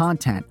Triangle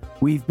Content.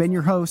 We've been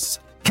your hosts,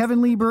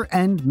 Kevin Lieber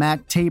and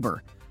Matt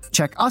Tabor.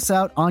 check us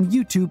out on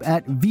YouTube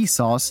at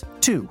Vsauce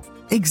 2.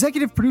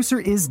 Executive producer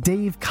is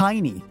Dave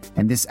Kiney,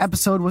 and this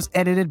episode was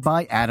edited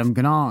by Adam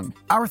Ganong.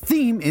 Our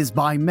theme is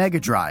by Mega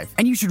Drive,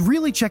 and you should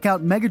really check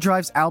out Mega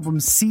Drive's album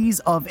Seas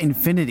of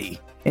Infinity.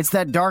 It's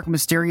that dark,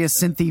 mysterious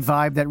synthy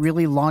vibe that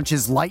really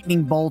launches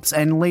lightning bolts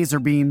and laser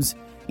beams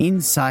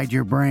inside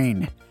your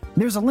brain.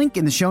 There's a link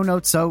in the show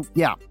notes, so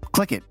yeah,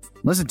 click it,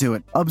 listen to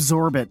it,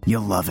 absorb it,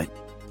 you'll love it.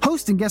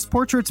 Host and guest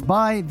portraits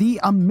by the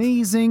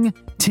amazing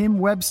Tim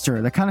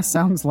Webster. That kind of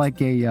sounds like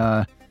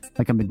a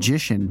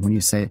magician when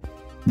you say it.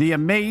 The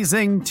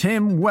amazing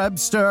Tim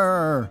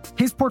Webster.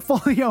 His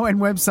portfolio and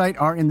website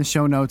are in the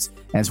show notes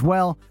as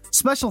well.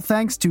 Special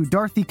thanks to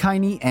Dorothy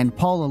Kiney and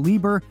Paula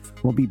Lieber.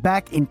 We'll be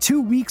back in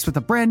 2 weeks with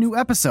a brand new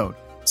episode.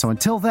 So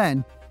until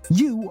then,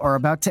 you are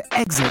about to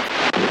exit.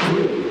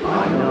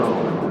 I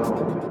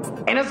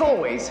know. And as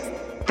always,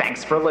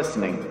 thanks for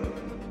listening.